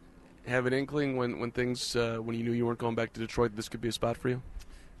you have an inkling when you knew you weren't going back to Detroit, this could be a spot for you?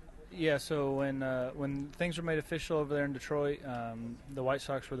 Yeah, so when things were made official over there in Detroit, the White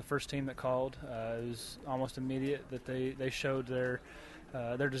Sox were the first team that called. It was almost immediate that they showed their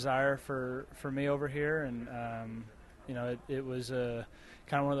desire for me over here, and it was kind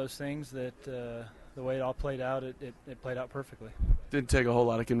of one of those things that the way it all played out, it played out perfectly. Didn't take a whole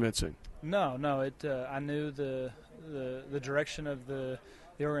lot of convincing. No, I knew the direction of the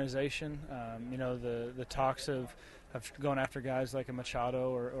organization. The talks of going after guys like a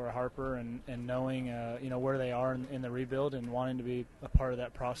Machado or a Harper and knowing where they are in the rebuild and wanting to be a part of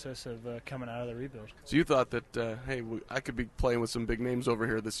that process of coming out of the rebuild. So you thought that hey, I could be playing with some big names over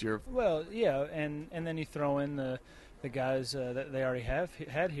here this year. Well, yeah, and then you throw in the guys that they already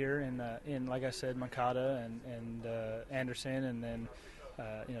had here in like I said, Moncada and Anderson, and then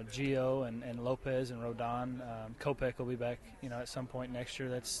Gio and Lopez and Rodon. Kopech will be back, at some point next year.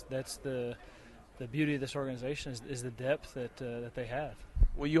 That's the beauty of this organization is the depth that they have.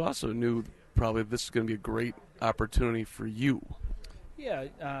 Well, you also knew probably this is going to be a great opportunity for you. Yeah,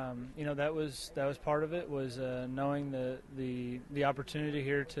 that was part of it, was knowing the opportunity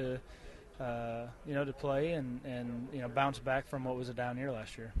here to to play and bounce back from what was a down year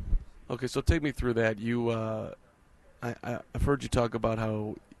last year. Okay, so take me through that. I've heard you talk about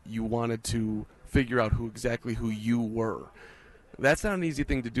how you wanted to figure out exactly who you were. That's not an easy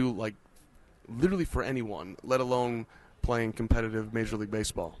thing to do, like literally for anyone, let alone playing competitive Major League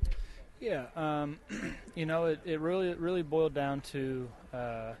Baseball. Yeah, it really boiled down to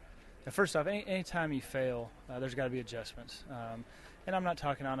first off, any time you fail, there's got to be adjustments. And I'm not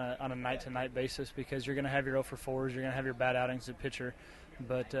talking on a night-to-night basis, because you're going to have your 0 for 4s, you're going to have your bad outings as a pitcher.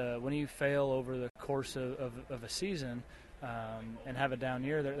 But when you fail over the course of a season and have a down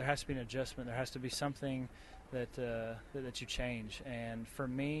year, there has to be an adjustment. There has to be something that you change. And for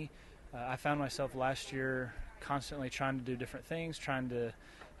me, I found myself last year constantly trying to do different things, trying to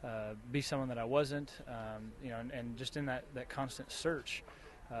be someone that I wasn't, and just in that constant search.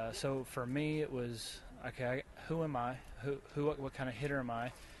 So for me, it was, okay, who am I? What kind of hitter am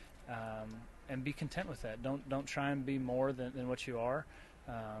I? And be content with that. Don't try and be more than what you are.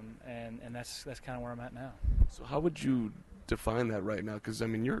 And that's kind of where I'm at now. So how would you define that right now? Because, I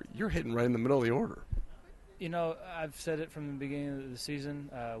mean, you're hitting right in the middle of the order. I've said it from the beginning of the season,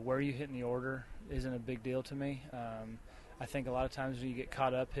 where you hit in the order isn't a big deal to me. I think a lot of times when you get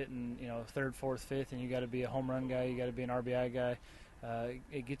caught up hitting, 3rd, 4th, 5th, and you got to be a home run guy, you got to be an RBI guy,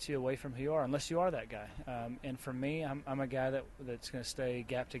 it gets you away from who you are, unless you are that guy. And for me, I'm a guy that's going to stay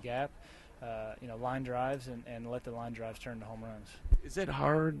gap to gap, line drives, and let the line drives turn to home runs. Is it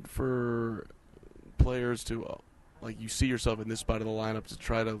hard for players to, you see yourself in this spot of the lineup to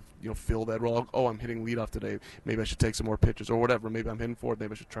try to, fill that role? Oh, I'm hitting leadoff today. Maybe I should take some more pitches or whatever. Maybe I'm hitting fourth.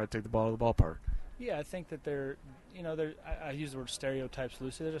 Maybe I should try to take the ball to the ballpark. Yeah, I think that I use the word stereotypes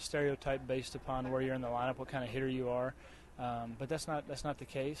loosely. There's a stereotype based upon where you're in the lineup, what kind of hitter you are. But that's not the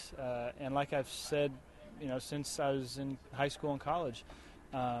case. And like I've said, since I was in high school and college,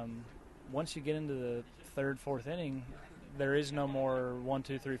 once you get into the 3rd, 4th inning, there is no more 1,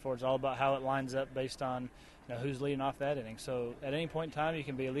 2, 3, 4. It's all about how it lines up based on who's leading off that inning. So at any point in time, you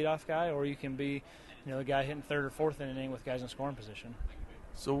can be a leadoff guy, or you can be the guy hitting 3rd or 4th inning with guys in scoring position.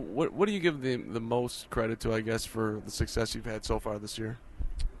 So what do you give the most credit to, I guess, for the success you've had so far this year?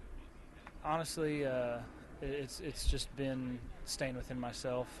 Honestly, it's just been staying within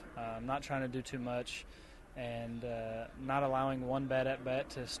myself, not trying to do too much, and not allowing one bad at-bat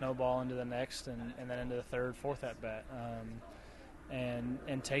to snowball into the next and then into the 3rd, 4th at-bat.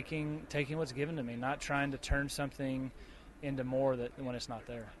 And taking what's given to me, not trying to turn something into more when it's not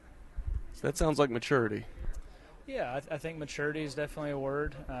there. So that sounds like maturity. Yeah, I think maturity is definitely a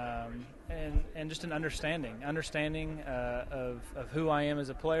word, and just an understanding of who I am as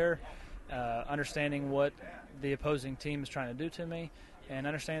a player, understanding what the opposing team is trying to do to me, and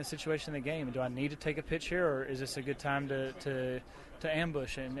understanding the situation in the game. Do I need to take a pitch here, or is this a good time to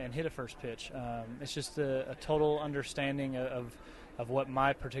ambush and hit a first pitch? It's just a total understanding of what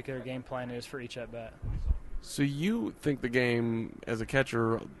my particular game plan is for each at-bat. So you think the game as a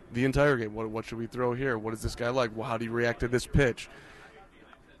catcher, the entire game, what should we throw here? What is this guy like? Well, how do you react to this pitch?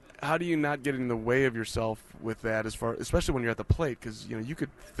 How do you not get in the way of yourself with that, especially when you're at the plate? Because you could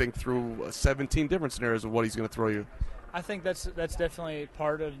think through 17 different scenarios of what he's going to throw you. I think that's definitely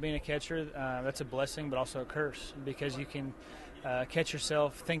part of being a catcher. That's a blessing, but also a curse, because you can catch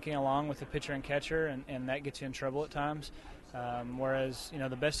yourself thinking along with the pitcher and catcher, and that gets you in trouble at times. Whereas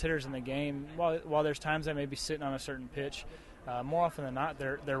the best hitters in the game, while there's times they may be sitting on a certain pitch, more often than not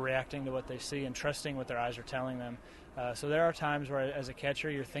they're reacting to what they see and trusting what their eyes are telling them. So there are times where, as a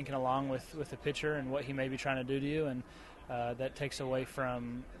catcher, you're thinking along with the pitcher and what he may be trying to do to you, and that takes away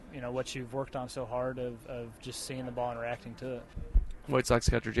from what you've worked on so hard of just seeing the ball and reacting to it. White Sox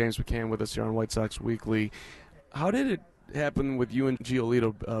catcher James McCann with us here on White Sox Weekly. How did it happen with you and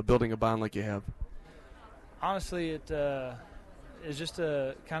Giolito building a bond like you have? Honestly, it is just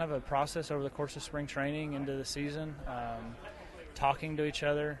a kind of a process over the course of spring training into the season, talking to each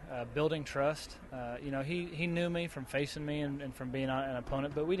other, building trust. He knew me from facing me and from being an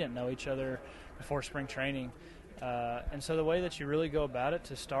opponent, but we didn't know each other before spring training. And so the way that you really go about it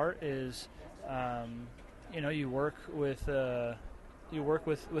to start is, you work with a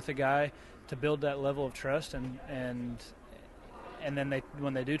guy to build that level of trust, and then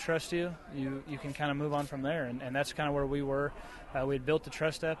when they do trust you, you can kind of move on from there. And that's kind of where we were. We had built the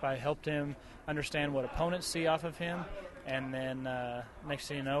trust up. I helped him understand what opponents see off of him, And then next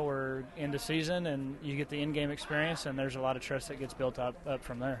thing you know, we're into season, and you get the in-game experience, and there's a lot of trust that gets built up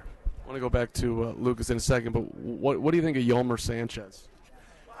from there. I want to go back to Lucas in a second, but what do you think of Yolmer Sanchez?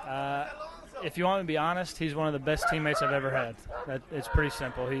 If you want me to be honest, he's one of the best teammates I've ever had. It's pretty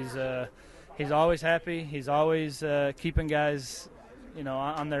simple. He's always happy. He's always keeping guys,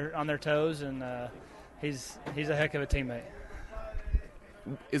 on their toes, and he's a heck of a teammate.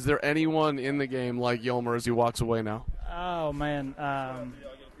 Is there anyone in the game like Yolmer as he walks away now? Oh man,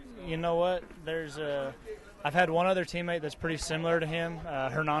 you know what? I've had one other teammate that's pretty similar to him,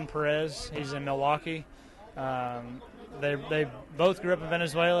 Hernan Perez. He's in Milwaukee. They both grew up in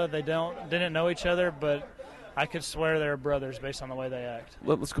Venezuela. They didn't know each other, but I could swear they're brothers based on the way they act.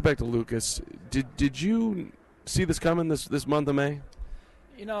 Let's go back to Lucas. Did you see this coming this month of May?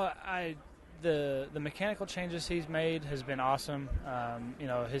 The mechanical changes he's made has been awesome.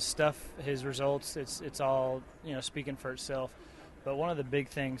 His stuff, his results, it's all speaking for itself. But one of the big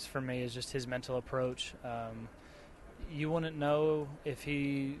things for me is just his mental approach. You wouldn't know if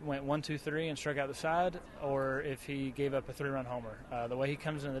he went 1-2-3 and struck out the side, or if he gave up a 3-run homer. The way he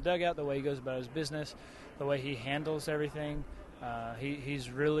comes into the dugout, the way he goes about his business, the way he handles everything, he's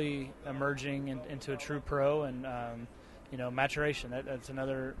really emerging into a true pro. And maturation. That's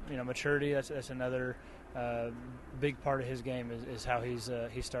another, maturity. That's another big part of his game is how he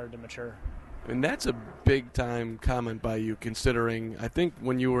started to mature. And that's a big-time comment by you, considering I think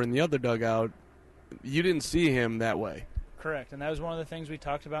when you were in the other dugout, you didn't see him that way. Correct, and that was one of the things we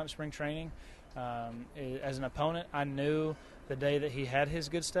talked about in spring training. As an opponent, I knew the day that he had his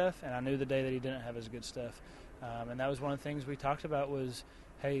good stuff, and I knew the day that he didn't have his good stuff. And that was one of the things we talked about was,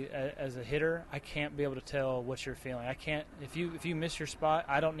 hey, as a hitter, I can't be able to tell what you're feeling. I can't. If you miss your spot,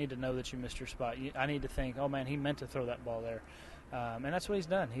 I don't need to know that you missed your spot. I need to think, oh man, he meant to throw that ball there, and that's what he's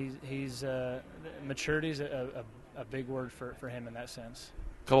done. He's maturity is a big word for him in that sense.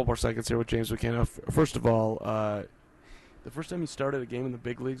 A couple more seconds here with James McCann. First of all, the first time you started a game in the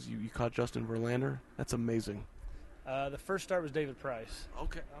big leagues, you caught Justin Verlander. That's amazing. The first start was David Price.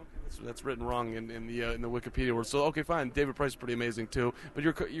 Okay. That's written wrong in the Wikipedia word. So okay, fine. David Price is pretty amazing too. But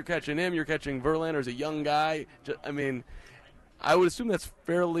you're catching him. You're catching Verlander as a young guy. I would assume that's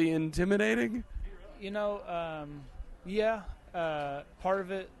fairly intimidating. Yeah. Part of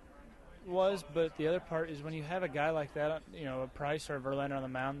it was, but the other part is when you have a guy like that, a Price or a Verlander on the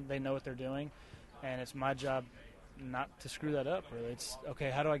mound, they know what they're doing, and it's my job not to screw that up. Really, it's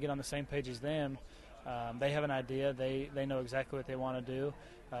okay. How do I get on the same page as them? They have an idea. They know exactly what they want to do,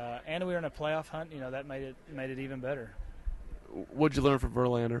 and we were in a playoff hunt. That made it even better. What'd you learn from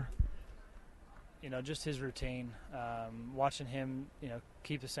Verlander? Just his routine. Watching him,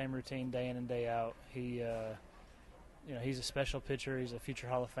 keep the same routine day in and day out. He's a special pitcher. He's a future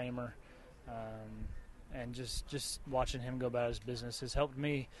Hall of Famer, and just watching him go about his business has helped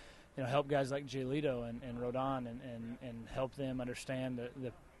me. Help guys like Giolito and Rodon and help them understand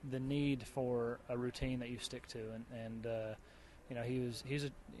the need for a routine that you stick to, and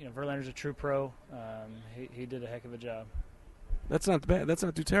Verlander's a true pro. He did a heck of a job. That's not bad. That's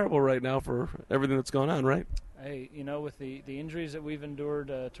not too terrible right now for everything that's going on, right? Hey, with the injuries that we've endured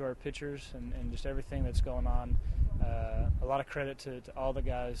to our pitchers and just everything that's going on, a lot of credit to all the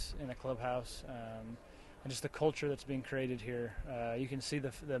guys in the clubhouse. And just the culture that's being created here. You can see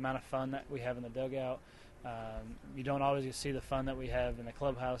the amount of fun that we have in the dugout. You don't always get to see the fun that we have in the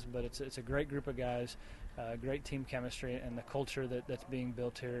clubhouse, but it's a great group of guys, great team chemistry, and the culture that's being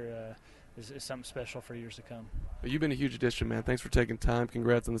built here is something special for years to come. You've been a huge addition, man. Thanks for taking time.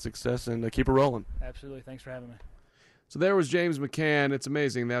 Congrats on the success, and keep it rolling. Absolutely. Thanks for having me. So there was James McCann. It's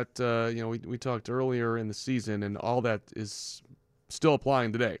amazing that we talked earlier in the season, and all that is still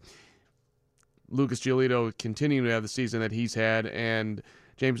applying today. Lucas Giolito continuing to have the season that he's had, and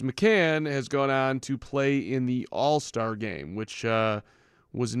James McCann has gone on to play in the All-Star game, which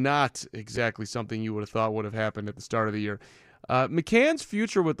was not exactly something you would have thought would have happened at the start of the year. McCann's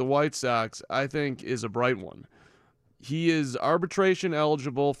future with the White Sox, I think, is a bright one. He is arbitration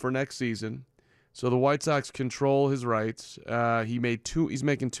eligible for next season, so the White Sox control his rights. He's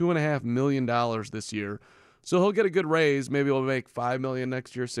making $2.5 million this year. So he'll get a good raise. Maybe he'll make $5 million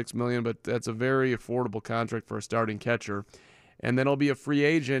next year, $6 million, but that's a very affordable contract for a starting catcher. And then he'll be a free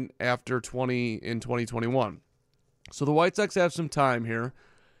agent after 2021. So the White Sox have some time here.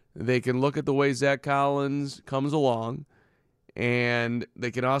 They can look at the way Zach Collins comes along, and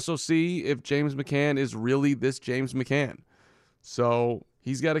they can also see if James McCann is really this James McCann. So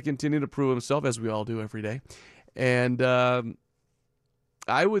he's got to continue to prove himself, as we all do every day. And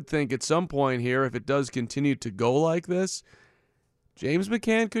I would think at some point here, if it does continue to go like this, James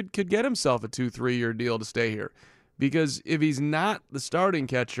McCann could get himself a 2-3 year deal to stay here, Because if he's not the starting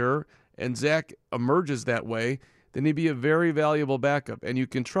catcher and Zach emerges that way, then he'd be a very valuable backup. And you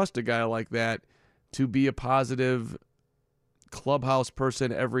can trust a guy like that to be a positive clubhouse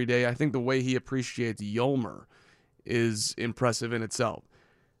person every day. I think the way he appreciates Yolmer is impressive in itself.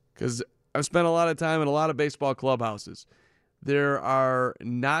 Because I've spent a lot of time in a lot of baseball clubhouses. There are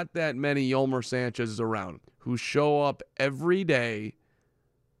not that many Yolmer Sanchez's around who show up every day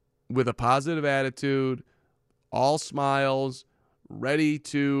with a positive attitude, all smiles, ready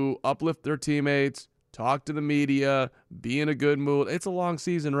to uplift their teammates, talk to the media, be in a good mood. It's a long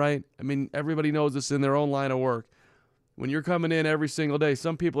season, right? I mean, everybody knows this in their own line of work. When you're coming in every single day,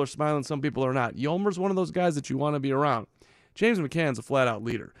 some people are smiling, some people are not. Yolmer's one of those guys that you want to be around. James McCann's a flat-out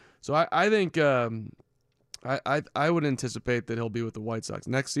leader. So I think I would anticipate that he'll be with the White Sox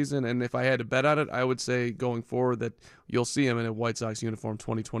next season, and if I had to bet on it, I would say going forward that you'll see him in a White Sox uniform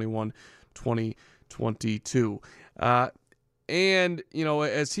 2021-2022. And, you know,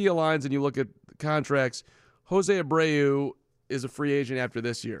 as he aligns and you look at the contracts, Jose Abreu is a free agent after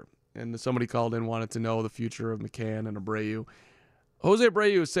this year. And somebody called in, wanted to know the future of McCann and Abreu. Jose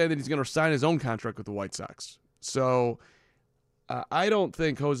Abreu is saying that he's going to sign his own contract with the White Sox. So I don't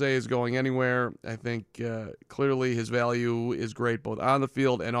think Jose is going anywhere. I think clearly his value is great both on the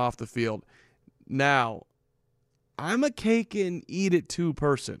field and off the field. Now, I'm a cake and eat it too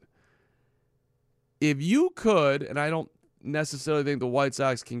person. If you could, and I don't necessarily think the White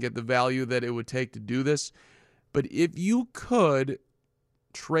Sox can get the value that it would take to do this, but if you could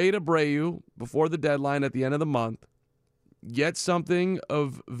trade Abreu before the deadline at the end of the month, get something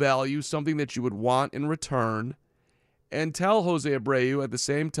of value, something that you would want in return, and tell Jose Abreu at the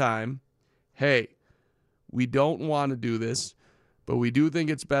same time, hey, we don't want to do this, but we do think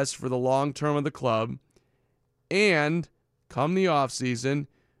it's best for the long term of the club, and come the offseason,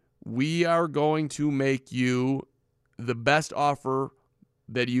 we are going to make you the best offer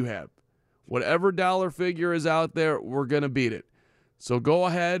that you have. Whatever dollar figure is out there, we're going to beat it. So go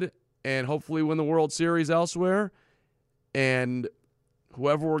ahead and hopefully win the World Series elsewhere, and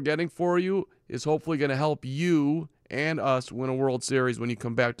whoever we're getting for you is hopefully going to help you and us win a World Series when you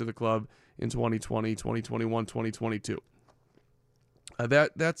come back to the club in 2020, 2021, 2022.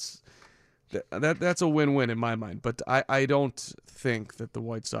 That's a win-win in my mind, but I don't think that the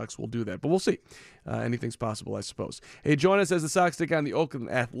White Sox will do that. But we'll see. Anything's possible, I suppose. Hey, join us as the Sox take on the Oakland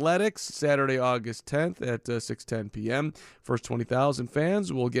Athletics Saturday, August 10th at 6:10 p.m. First 20,000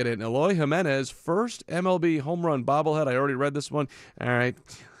 fans will get an Eloy Jimenez first MLB home run bobblehead. I already read this one. All right.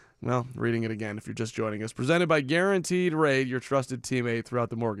 Well, reading it again if you're just joining us. Presented by Guaranteed Rate, your trusted teammate throughout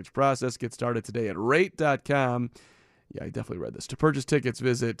the mortgage process. Get started today at rate.com. Yeah, I definitely read this. To purchase tickets,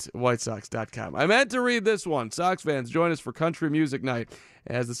 visit whitesox.com. I meant to read this one. Sox fans, join us for Country Music Night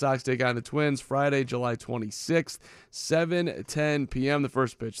as the Sox take on the Twins Friday, July 26th, 7:10 p.m. The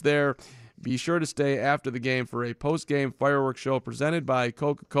first pitch there. Be sure to stay after the game for a post-game fireworks show presented by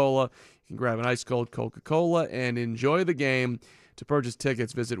Coca-Cola. You can grab an ice-cold Coca-Cola and enjoy the game. To purchase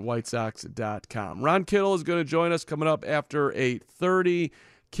tickets, visit whitesox.com. Ron Kittle is going to join us coming up after 8:30.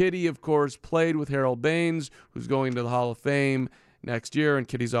 Kitty, of course, played with Harold Baines, who's going to the Hall of Fame next year, and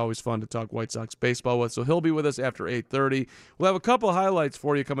Kitty's always fun to talk White Sox baseball with, so he'll be with us after 8:30. We'll have a couple highlights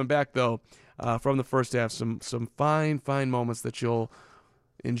for you coming back, though, from the first half. Some fine moments that you'll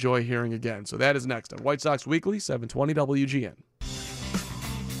enjoy hearing again. So that is next on White Sox Weekly, 720 WGN.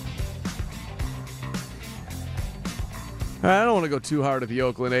 I don't want to go too hard at the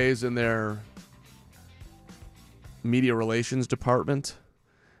Oakland A's and their media relations department,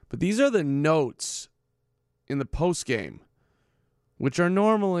 but these are the notes in the postgame, which are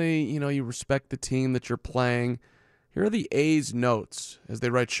normally, you respect the team that you're playing. Here are the A's notes as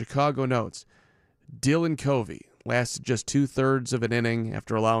they write Chicago notes. Dylan Covey lasted just 2/3 of an inning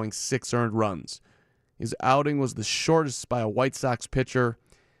after allowing 6 earned runs. His outing was the shortest by a White Sox pitcher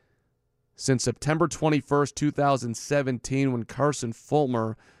since September 21st, 2017, when Carson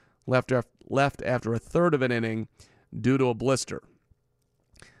Fulmer left after 1/3 of an inning due to a blister.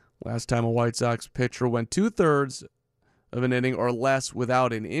 Last time a White Sox pitcher went 2/3 of an inning or less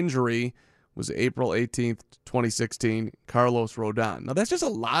without an injury was April 18th, 2016, Carlos Rodon. Now, that's just a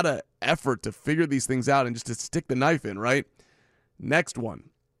lot of effort to figure these things out and just to stick the knife in, right? Next one,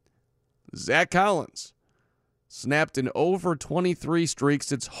 Zach Collins snapped an over 23 streak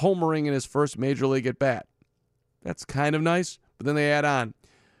since homering in his first major league at bat. That's kind of nice, but then they add on,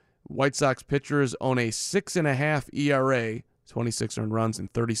 White Sox pitchers own a 6.5 ERA, 26 earned runs in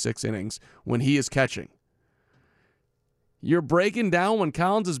 36 innings, when he is catching. You're breaking down when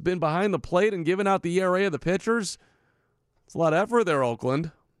Collins has been behind the plate and giving out the ERA of the pitchers? It's a lot of effort there,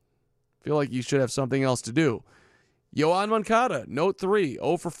 Oakland. Feel like you should have something else to do. Yoan Moncada, note 3,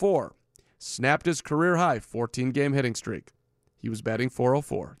 0 for 4. Snapped his career-high 14-game hitting streak. He was batting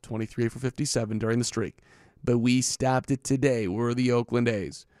 .404, 23 for 57 during the streak. But we stopped it today. We're the Oakland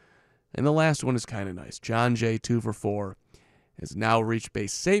A's. And the last one is kind of nice. John Jay, 2 for 4, has now reached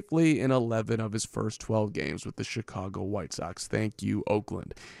base safely in 11 of his first 12 games with the Chicago White Sox. Thank you,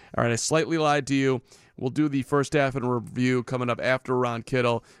 Oakland. All right, I slightly lied to you. We'll do the first half in review coming up after Ron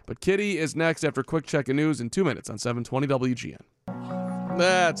Kittle. But Kitty is next after a quick check of news in 2 minutes on 720 WGN.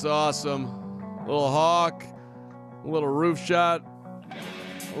 That's awesome. A little Hawk, a little roof shot,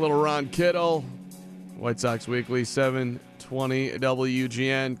 a little Ron Kittle. White Sox Weekly, 720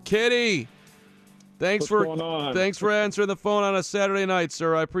 WGN. Kitty, thanks for answering the phone on a Saturday night,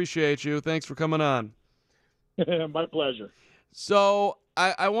 sir. I appreciate you. Thanks for coming on. My pleasure. So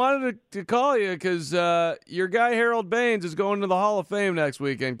I wanted to call you because your guy Harold Baines is going to the Hall of Fame next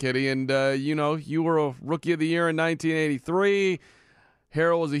weekend, Kitty. And, you were a Rookie of the Year in 1983.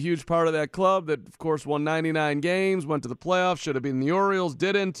 Harold was a huge part of that club that, of course, won 99 games, went to the playoffs, should have been the Orioles,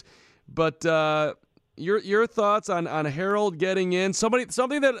 didn't. But your thoughts on Harold getting in, something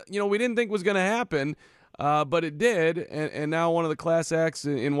that we didn't think was going to happen, but it did, and now one of the class acts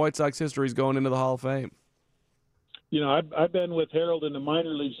in White Sox history is going into the Hall of Fame. I've been with Harold in the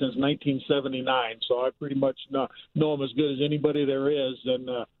minor league since 1979, so I pretty much know him as good as anybody there is, and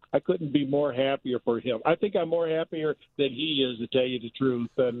I couldn't be more happier for him. I think I'm more happier than he is, to tell you the truth,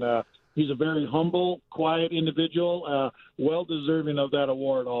 and he's a very humble, quiet individual, well-deserving of that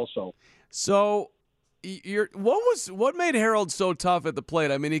award also. So, what made Harold so tough at the plate?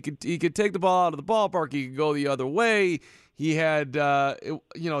 I mean, he could take the ball out of the ballpark. He could go the other way. He had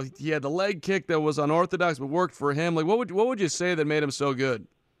he had the leg kick that was unorthodox but worked for him. Like, what would you say that made him so good?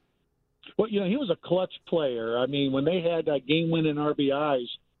 Well, he was a clutch player. I mean, when they had game-winning RBIs,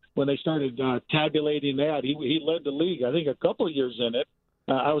 when they started tabulating that, he led the league. I think a couple of years in it.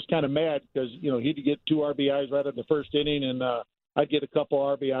 I was kind of mad because he'd get 2 RBIs right in the first inning, and I'd get a couple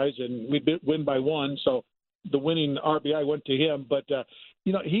RBIs, and we'd win by 1. So the winning RBI went to him. But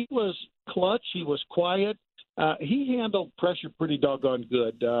he was clutch. He was quiet. He handled pressure pretty doggone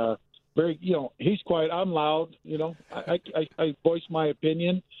good. Very, he's quiet. I'm loud. I voice my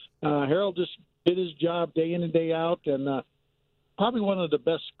opinion. Harold just did his job day in and day out, and probably one of the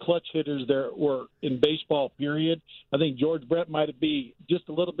best clutch hitters there were in baseball, period. I think George Brett might be just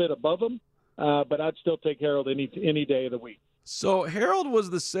a little bit above him, but I'd still take Harold any day of the week. So Harold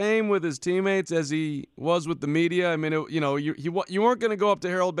was the same with his teammates as he was with the media. I mean, you weren't going to go up to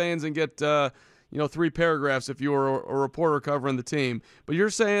Harold Baines and get 3 paragraphs if you were a reporter covering the team. But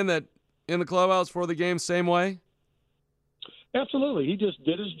you're saying that in the clubhouse for the game, same way? Absolutely. He just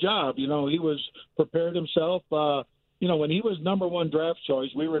did his job. He was prepared himself. When he was number 1 draft choice,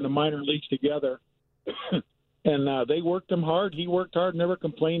 we were in the minor leagues together, and they worked him hard. He worked hard, never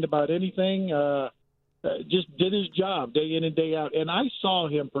complained about anything. Just did his job day in and day out. And I saw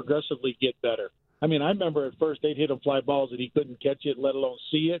him progressively get better. I mean, I remember at first they'd hit him fly balls and he couldn't catch it, let alone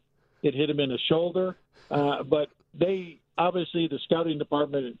see it. It hit him in the shoulder. But they, obviously, the scouting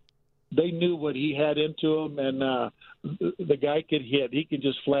department, they knew what he had into him, and the guy could hit. He could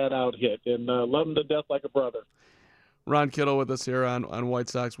just flat out hit, and love him to death like a brother. Ron Kittle with us here on White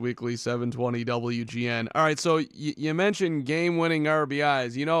Sox Weekly, 720 WGN. All right, so you mentioned game-winning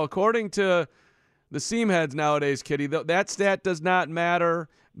RBIs. According to the seam heads nowadays, Kitty, that stat does not matter.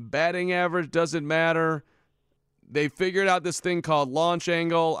 Batting average doesn't matter. They figured out this thing called launch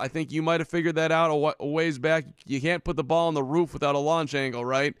angle. I think you might have figured that out a ways back. You can't put the ball on the roof without a launch angle,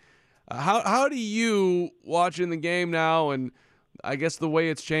 right? How do you, watching the game now, and I guess the way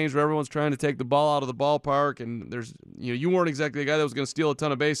it's changed where everyone's trying to take the ball out of the ballpark, and there's, you weren't exactly the guy that was going to steal a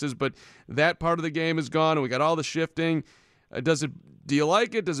ton of bases, but that part of the game is gone, and we got all the shifting. Do you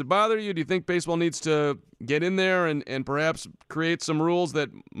like it? Does it bother you? Do you think baseball needs to get in there and perhaps create some rules that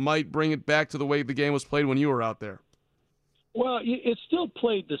might bring it back to the way the game was played when you were out there? Well, it's still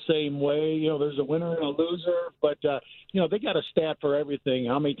played the same way. There's a winner and a loser, but, they got a stat for everything.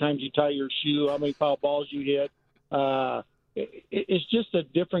 How many times you tie your shoe, how many foul balls you hit. It's just a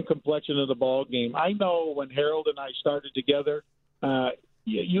different complexion of the ball game. I know when Harold and I started together,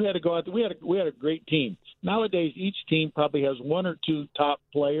 you had to go out there. We had a great team. Nowadays, each team probably has 1 or 2 top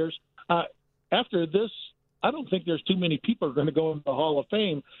players. After this, I don't think there's too many people who are going to go into the Hall of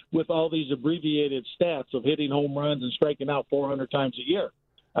Fame with all these abbreviated stats of hitting home runs and striking out 400 times a year.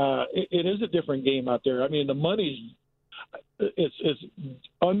 It is a different game out there. I mean, the money's it's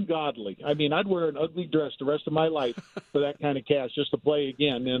ungodly. I mean, I'd wear an ugly dress the rest of my life for that kind of cash just to play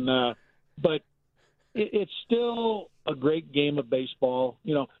again. And but it's still a great game of baseball.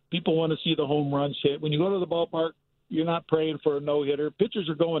 People want to see the home runs hit. When you go to the ballpark, You're not praying for a no-hitter. Pitchers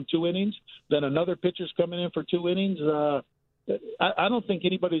are going 2 innings, then another pitcher's coming in for 2 innings. I don't think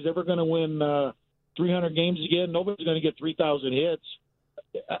anybody's ever going to win 300 games again. Nobody's going to get 3,000 hits.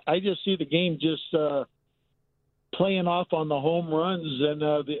 I just see the game just playing off on the home runs and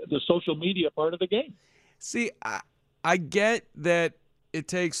the social media part of the game. See, I get that it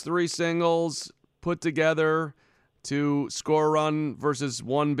takes 3 singles put together to score a run versus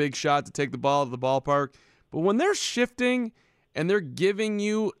one big shot to take the ball to the ballpark. But when they're shifting and they're giving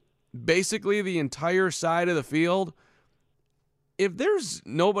you basically the entire side of the field, if there's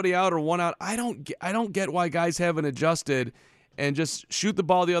nobody out or one out, I don't get why guys haven't adjusted and just shoot the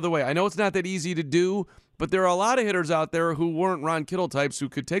ball the other way. I know it's not that easy to do, but there are a lot of hitters out there who weren't Ron Kittle types who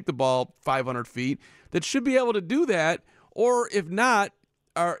could take the ball 500 feet that should be able to do that, or if not,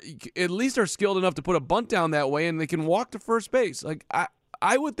 are at least are skilled enough to put a bunt down that way and they can walk to first base. Like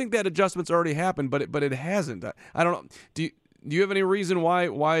I would think that adjustment's already happened, but it hasn't. I don't know. Do you have any reason why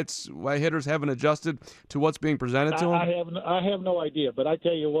hitters haven't adjusted to what's being presented to them? I have no idea, but I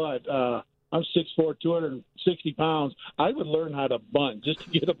tell you what, I'm 6'4", 260 pounds. I would learn how to bunt just to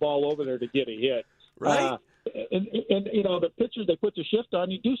get a ball over there to get a hit. Right. And you know, the pitchers, they put the shift on.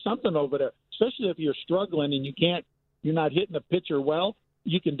 You do something over there, especially if you're struggling and you're not hitting the pitcher well.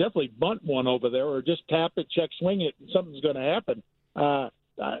 You can definitely bunt one over there or just tap it, check swing it, and something's going to happen.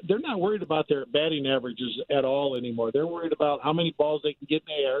 They're not worried about their batting averages at all anymore. They're worried about how many balls they can get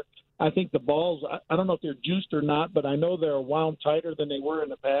in the air. I think the balls, I don't know if they're juiced or not, but I know they're wound tighter than they were in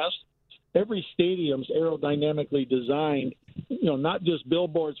the past. Every stadium's aerodynamically designed, you know, not just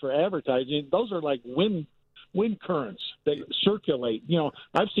billboards for advertising. Those are like wind currents that circulate. You know,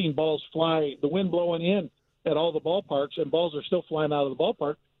 I've seen balls fly, the wind blowing in at all the ballparks, and balls are still flying out of the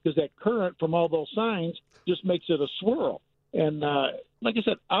ballpark because that current from all those signs just makes it a swirl. And like I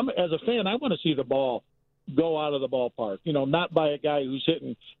said, as a fan, I want to see the ball go out of the ballpark, you know, not by a guy who's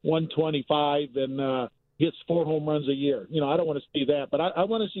hitting 125 and hits 4 home runs a year. You know, I don't want to see that, but I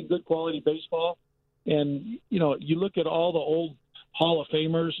want to see good quality baseball. And, you know, you look at all the old Hall of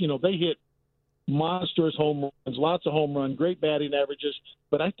Famers, you know, they hit monstrous home runs, lots of home run, great batting averages.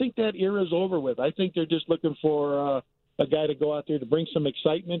 But I think that era is over with. I think they're just looking for a guy to go out there to bring some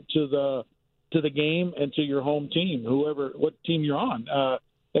excitement to the game and to your home team, what team you're on.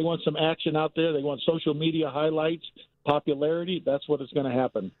 They want some action out there. They want social media highlights, popularity. That's what is going to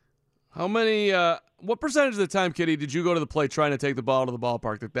happen. How many? What percentage of the time, Kitty, did you go to the plate trying to take the ball to the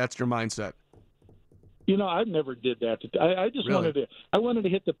ballpark? That's your mindset. You know, I never did that. I just really? wanted to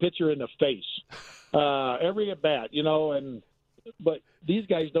hit the pitcher in the face every at bat. You know, but these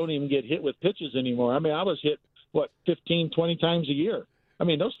guys don't even get hit with pitches anymore. I mean, I was hit 15, 20 times a year. I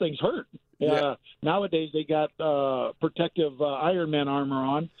mean, those things hurt. Yeah. Nowadays they got protective Iron Man armor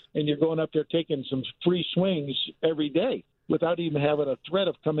on, and you're going up there taking some free swings every day without even having a threat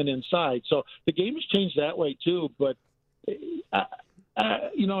of coming inside. So the game has changed that way too. But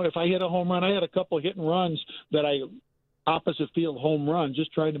you know, if I hit a home run, I had a couple hit and runs that opposite field home run,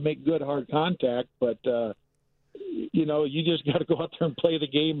 just trying to make good hard contact. But you know, you just got to go out there and play the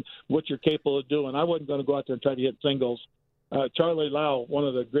game, what you're capable of doing. I wasn't going to go out there and try to hit singles. Charlie Lau, one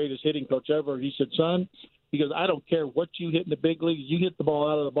of the greatest hitting coach ever, he said, son, he goes, I don't care what you hit in the big leagues. You hit the ball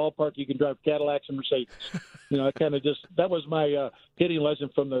out of the ballpark, you can drive Cadillacs and Mercedes. You know, that was my hitting lesson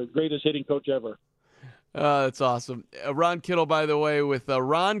from the greatest hitting coach ever. That's awesome. Ron Kittle, by the way, with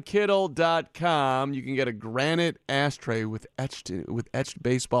ronkittle.com, you can get a granite ashtray with etched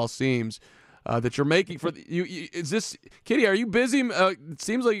baseball seams that you're making for you. Is this, Kitty, are you busy? It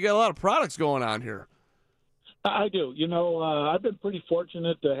seems like you got a lot of products going on here. I do. You know, I've been pretty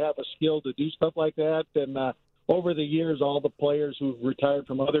fortunate to have a skill to do stuff like that. And over the years, all the players who've retired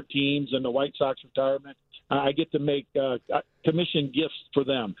from other teams and the White Sox retirement, I get to make commission gifts for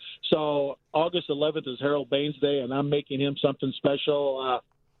them. So August 11th is Harold Baines Day, and I'm making him something special.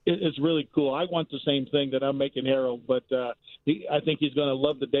 It's really cool. I want the same thing that I'm making Harold, but I think he's going to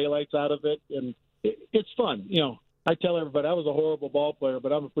love the daylights out of it. And it's fun. You know, I tell everybody I was a horrible ball player,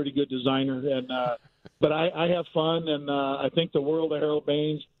 but I'm a pretty good designer. And but I have fun, and I think the world of Harold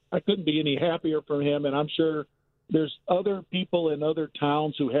Baines. I couldn't be any happier for him, and I'm sure there's other people in other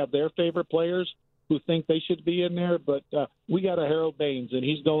towns who have their favorite players who think they should be in there. But we got a Harold Baines, and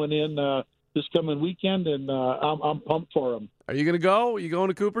he's going in this coming weekend, and I'm pumped for him. Are you going to go? Are you going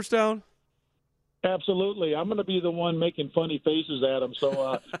to Cooperstown? Absolutely. I'm going to be the one making funny faces at him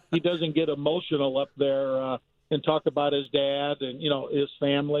so he doesn't get emotional up there and talk about his dad and, you know, his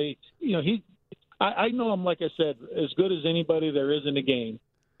family. You know, I know him, like I said, as good as anybody there is in the game.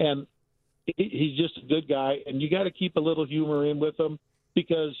 And he's just a good guy. And you got to keep a little humor in with him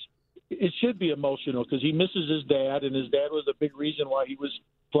because it should be emotional because he misses his dad, and his dad was a big reason why he was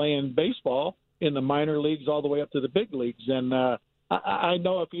playing baseball in the minor leagues all the way up to the big leagues. And I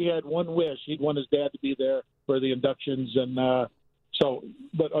know if he had one wish, he'd want his dad to be there for the inductions. And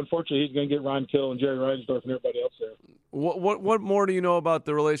but unfortunately, he's going to get Ron Kittle and Jerry Reinsdorf and everybody else there. What more do you know about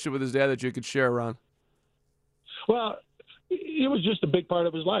the relationship with his dad that you could share, Ron? Well, it was just a big part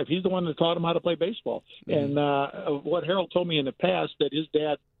of his life. He's the one that taught him how to play baseball. Mm-hmm. And what Harold told me in the past, that his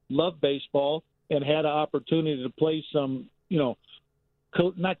dad loved baseball and had an opportunity to play some,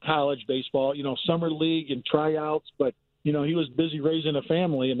 not college baseball, summer league and tryouts, but, he was busy raising a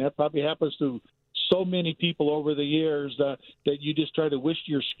family, and that probably happens to so many people over the years that you just try to wish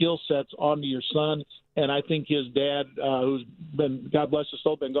your skill sets onto your son. And I think his dad, who's been, God bless his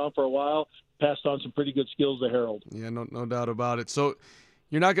soul, been gone for a while, passed on some pretty good skills to Harold. Yeah, no doubt about it. So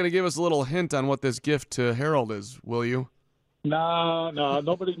you're not going to give us a little hint on what this gift to Harold is, will you? No,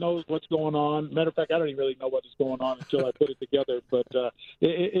 nobody knows what's going on. Matter of fact, I don't even really know what is going on until I put it together. But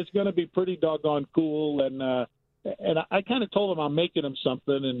it's going to be pretty doggone cool. And I kind of told him I'm making him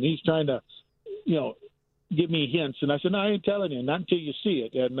something, and he's trying to, give me hints. And I said, no, I ain't telling you, not until you see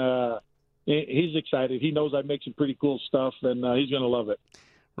it. And he's excited. He knows I make some pretty cool stuff, and he's going to love it.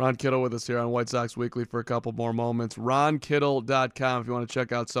 Ron Kittle with us here on White Sox Weekly for a couple more moments. RonKittle.com if you want to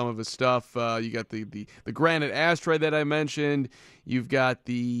check out some of his stuff. You got the granite ashtray that I mentioned. You've got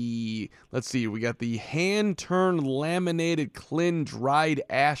we got the hand-turned laminated Klin dried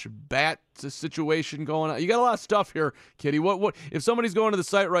ash bat situation going on. You got a lot of stuff here, Kitty. What if somebody's going to the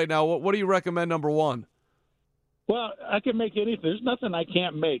site right now, what do you recommend, number one? Well, I can make anything. There's nothing I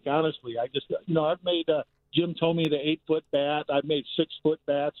can't make, honestly. I just, I've made Jim told me the 8-foot bat. I've made 6-foot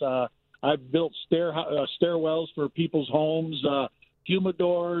bats. I've built stairwells for people's homes,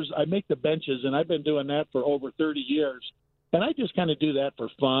 humidors. I make the benches, and I've been doing that for over 30 years. And I just kind of do that for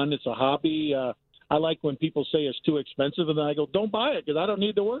fun. It's a hobby. I like when people say it's too expensive, and then I go, don't buy it because I don't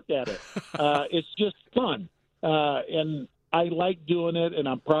need to work at it. It's just fun. And I like doing it, and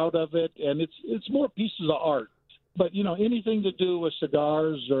I'm proud of it. And it's more pieces of art. But, anything to do with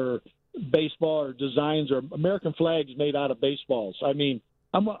cigars or baseball or designs or American flags made out of baseballs. I mean,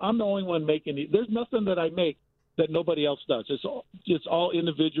 I'm the only one making it. There's nothing that I make that nobody else does. It's all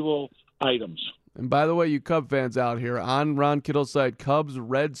individual items. And by the way, you Cub fans out here, on Ron Kittle's site, Cubs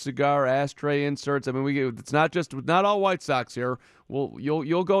red cigar ashtray inserts. I mean, it's not all White Sox here.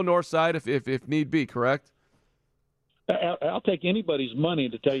 You'll go north side if need be, correct? I'll take anybody's money,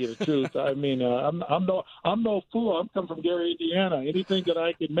 to tell you the truth. I mean, I'm no fool. I'm come from Gary, Indiana. Anything that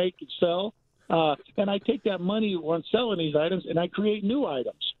I can make and sell, and I take that money when selling these items, and I create new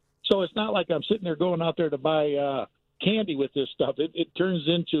items. So it's not like I'm sitting there going out there to buy candy with this stuff. It turns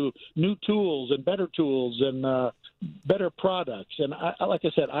into new tools and better better products. And like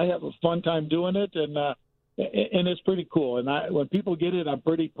I said, I have a fun time doing it, and it's pretty cool. And when people get it, I'm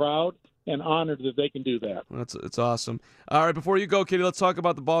pretty proud and honored that they can do that. It's awesome. All right, before you go, Kitty, let's talk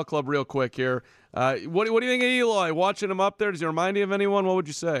about the ball club real quick here. What do you think of Eloy? Watching him up there, does he remind you of anyone? What would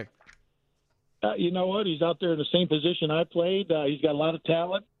you say? You know what? He's out there in the same position I played. He's got a lot of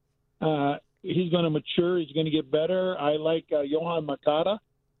talent. He's going to mature. He's going to get better. I like Yohan Moncada,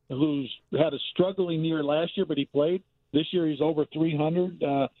 who's had a struggling year last year, but he played. This year he's over 300.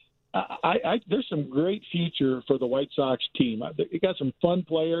 There's some great future for the White Sox team. They got some fun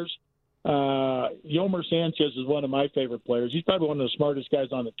players. Yomer Sanchez is one of my favorite players. He's probably one of the smartest guys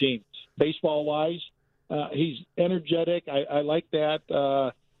on the team, baseball-wise. He's energetic. I like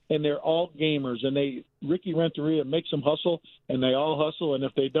that. And they're all gamers. And Ricky Renteria makes them hustle, and they all hustle. And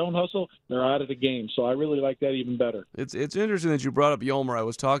if they don't hustle, they're out of the game. So I really like that even better. It's interesting that you brought up Yomer. I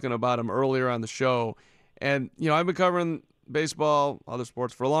was talking about him earlier on the show. And, I've been covering baseball, other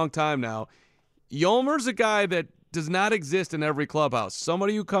sports for a long time now. Yomer's a guy that does not exist in every clubhouse.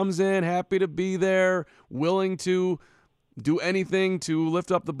 Somebody who comes in, happy to be there, willing to do anything to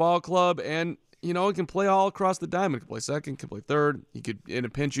lift up the ball club, and, he can play all across the diamond. He can play second, can play third. You could, in a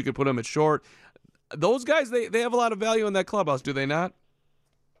pinch, you could put him at short. Those guys, they have a lot of value in that clubhouse, do they not?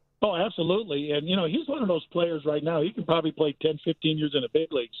 Oh, absolutely. And, he's one of those players right now. He can probably play 10, 15 years in the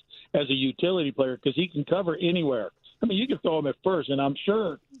big leagues as a utility player because he can cover anywhere. I mean, you can throw him at first, and I'm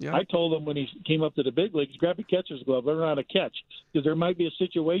sure I told him when he came up to the big leagues, grab a catcher's glove, learn how to catch, because there might be a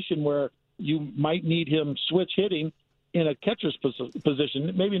situation where you might need him switch hitting in a catcher's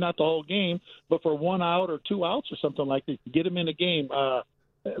position, maybe not the whole game, but for 1 out or 2 outs or something like that, get him in a game.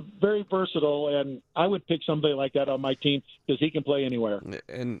 very versatile, and I would pick somebody like that on my team because he can play anywhere.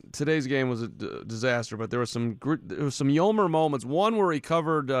 And today's game was a disaster, but there was some Yolmer moments. One where he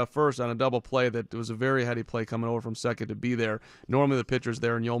covered first on a double play that was a very heady play coming over from second to be there. Normally the pitcher's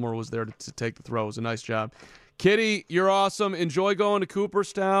there, and Yolmer was there to take the throw. It was a nice job. Kitty, you're awesome. Enjoy going to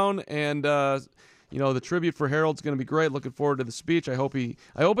Cooperstown, and the tribute for Harold's going to be great. Looking forward to the speech. I hope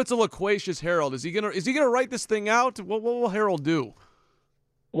it's a loquacious Harold. Is he gonna write this thing out? What will Harold do?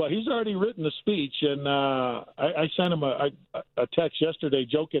 Well, he's already written the speech, and I sent him a text yesterday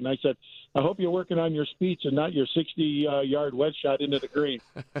joking. I said, I hope you're working on your speech and not your 60-yard wedge shot into the green,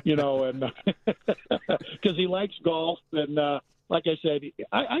 and because he likes golf. And like I said,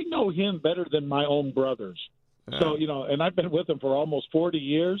 I know him better than my own brothers. Yeah. So, and I've been with him for almost 40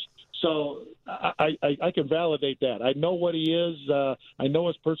 years. So I can validate that. I know what he is. I know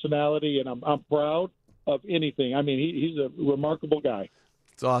his personality, and I'm proud of anything. I mean, he's a remarkable guy.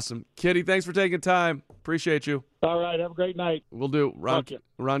 It's awesome. Kitty, thanks for taking time. Appreciate you. All right. Have a great night. We'll do. Ron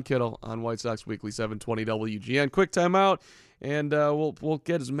Kittle on White Sox Weekly, 720 WGN. Quick timeout, and we'll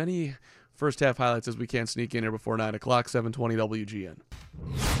get as many first-half highlights as we can sneak in here before 9 o'clock, 720 WGN.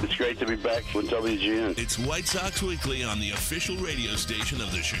 It's great to be back with WGN. It's White Sox Weekly on the official radio station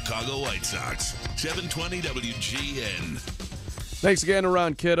of the Chicago White Sox, 720 WGN. Thanks again to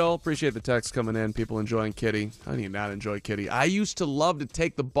Ron Kittle. Appreciate the text coming in. People enjoying Kitty. How do you not enjoy Kitty? I used to love to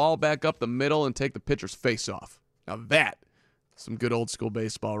take the ball back up the middle and take the pitcher's face off. Now that, some good old school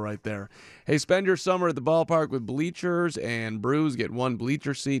baseball right there. Hey, spend your summer at the ballpark with Bleachers and Brews. Get 1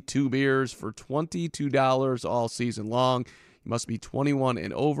 bleacher seat, 2 beers for $22 all season long. You must be 21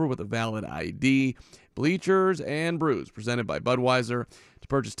 and over with a valid ID. Bleachers and Brews, presented by Budweiser. To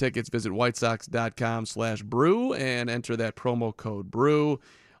purchase tickets, visit whitesox.com/brew and enter that promo code BREW.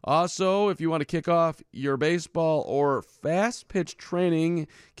 Also, if you want to kick off your baseball or fast pitch training,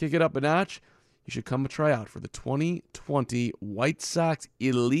 kick it up a notch, you should come try out for the 2020 White Sox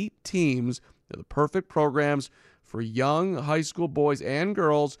Elite Teams. They're the perfect programs for young high school boys and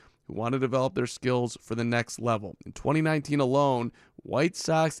girls who want to develop their skills for the next level. In 2019 alone, White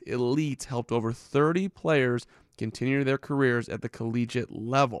Sox Elite helped over 30 players continue their careers at the collegiate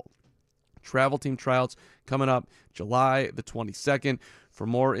level. Travel team tryouts coming up July the 22nd. For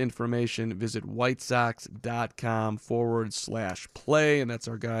more information, visit whitesox.com/play. And that's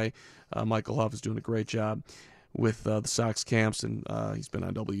our guy, Michael Huff, is doing a great job with the Sox camps, and he's been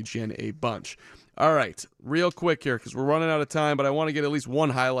on WGN a bunch. All right, real quick here, because we're running out of time, but I want to get at least one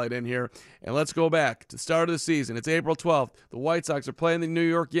highlight in here. And let's go back to the start of the season. It's April 12th. The White Sox are playing the New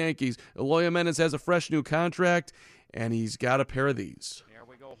York Yankees. Eloy Jimenez has a fresh new contract, and he's got a pair of these. There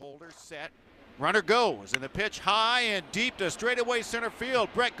we go, holder set. Runner goes, and the pitch high and deep to straightaway center field.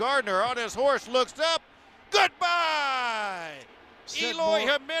 Brett Gardner on his horse looks up. Goodbye! Eloy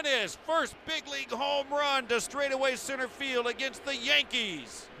Jimenez, first big league home run to straightaway center field against the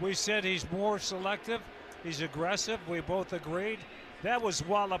Yankees. We said he's more selective. He's aggressive. We both agreed. That was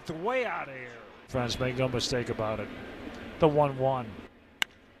walloped way out of here. Friends, make no mistake about it. The 1-1.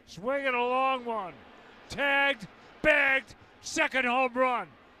 Swinging a long one. Tagged, bagged, second home run.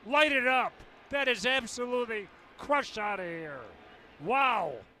 Light it up. That is absolutely crushed out of here.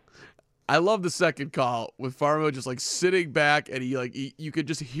 Wow. I love the second call with Farmo just sitting back, and you could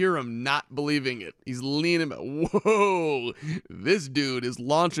just hear him not believing it. He's leaning back. Whoa, this dude is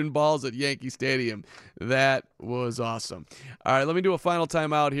launching balls at Yankee Stadium. That was awesome. All right, let me do a final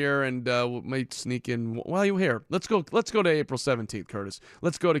timeout here, and we might sneak in while you're here. Let's go to April 17th, Curtis.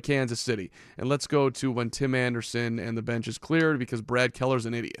 Let's go to Kansas City, and let's go to when Tim Anderson and the bench is cleared because Brad Keller's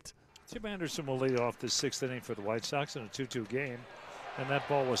an idiot. Tim Anderson will lead off the 6th inning for the White Sox in a 2-2 game. And that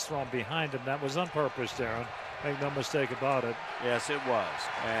ball was thrown behind him. That was on purpose, Darren. Make no mistake about it. Yes, it was.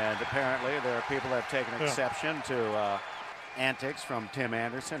 And apparently there are people that have taken exception to antics from Tim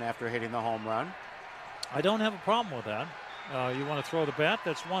Anderson after hitting the home run. I don't have a problem with that. You want to throw the bat,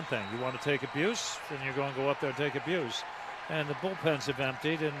 that's one thing. You want to take abuse, then you're going to go up there and take abuse. And the bullpens have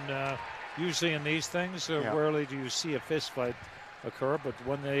emptied, and usually in these things, rarely do you see a fist fight occur, but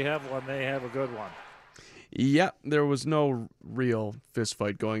when they have one, they have a good one. Yeah, there was no real fist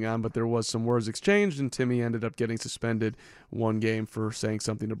fight going on, but there was some words exchanged, and Timmy ended up getting suspended 1 game for saying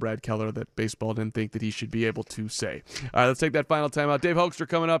something to Brad Keller that baseball didn't think that he should be able to say. All right, let's take that final timeout. Dave Hoekster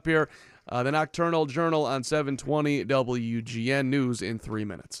coming up here. The Nocturnal Journal on 720 WGN News in 3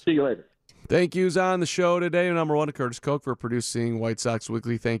 minutes. See you later. Thank yous on the show today. Number 1 to Curtis Koch for producing White Sox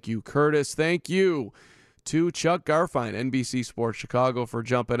Weekly. Thank you, Curtis. Thank you to Chuck Garfien, NBC Sports Chicago, for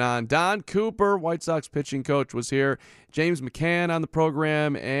jumping on. Don Cooper, White Sox pitching coach, was here. James McCann on the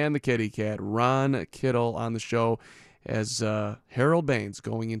program, and the kitty cat, Ron Kittle, on the show. as Harold Baines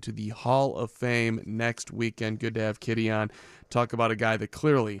going into the Hall of Fame next weekend. Good to have Kitty on. Talk about a guy that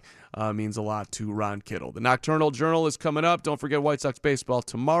clearly means a lot to Ron Kittle. The Nocturnal Journal is coming up. Don't forget White Sox baseball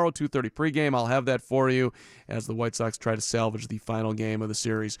tomorrow, 2:30 pregame. I'll have that for you as the White Sox try to salvage the final game of the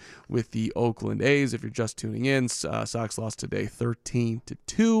series with the Oakland A's. If you're just tuning in, Sox lost today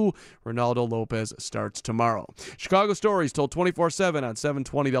 13-2. Ronaldo Lopez starts tomorrow. Chicago stories told 24/7 on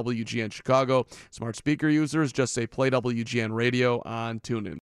 720 WGN Chicago. Smart speaker users just say play WGN radio on TuneIn.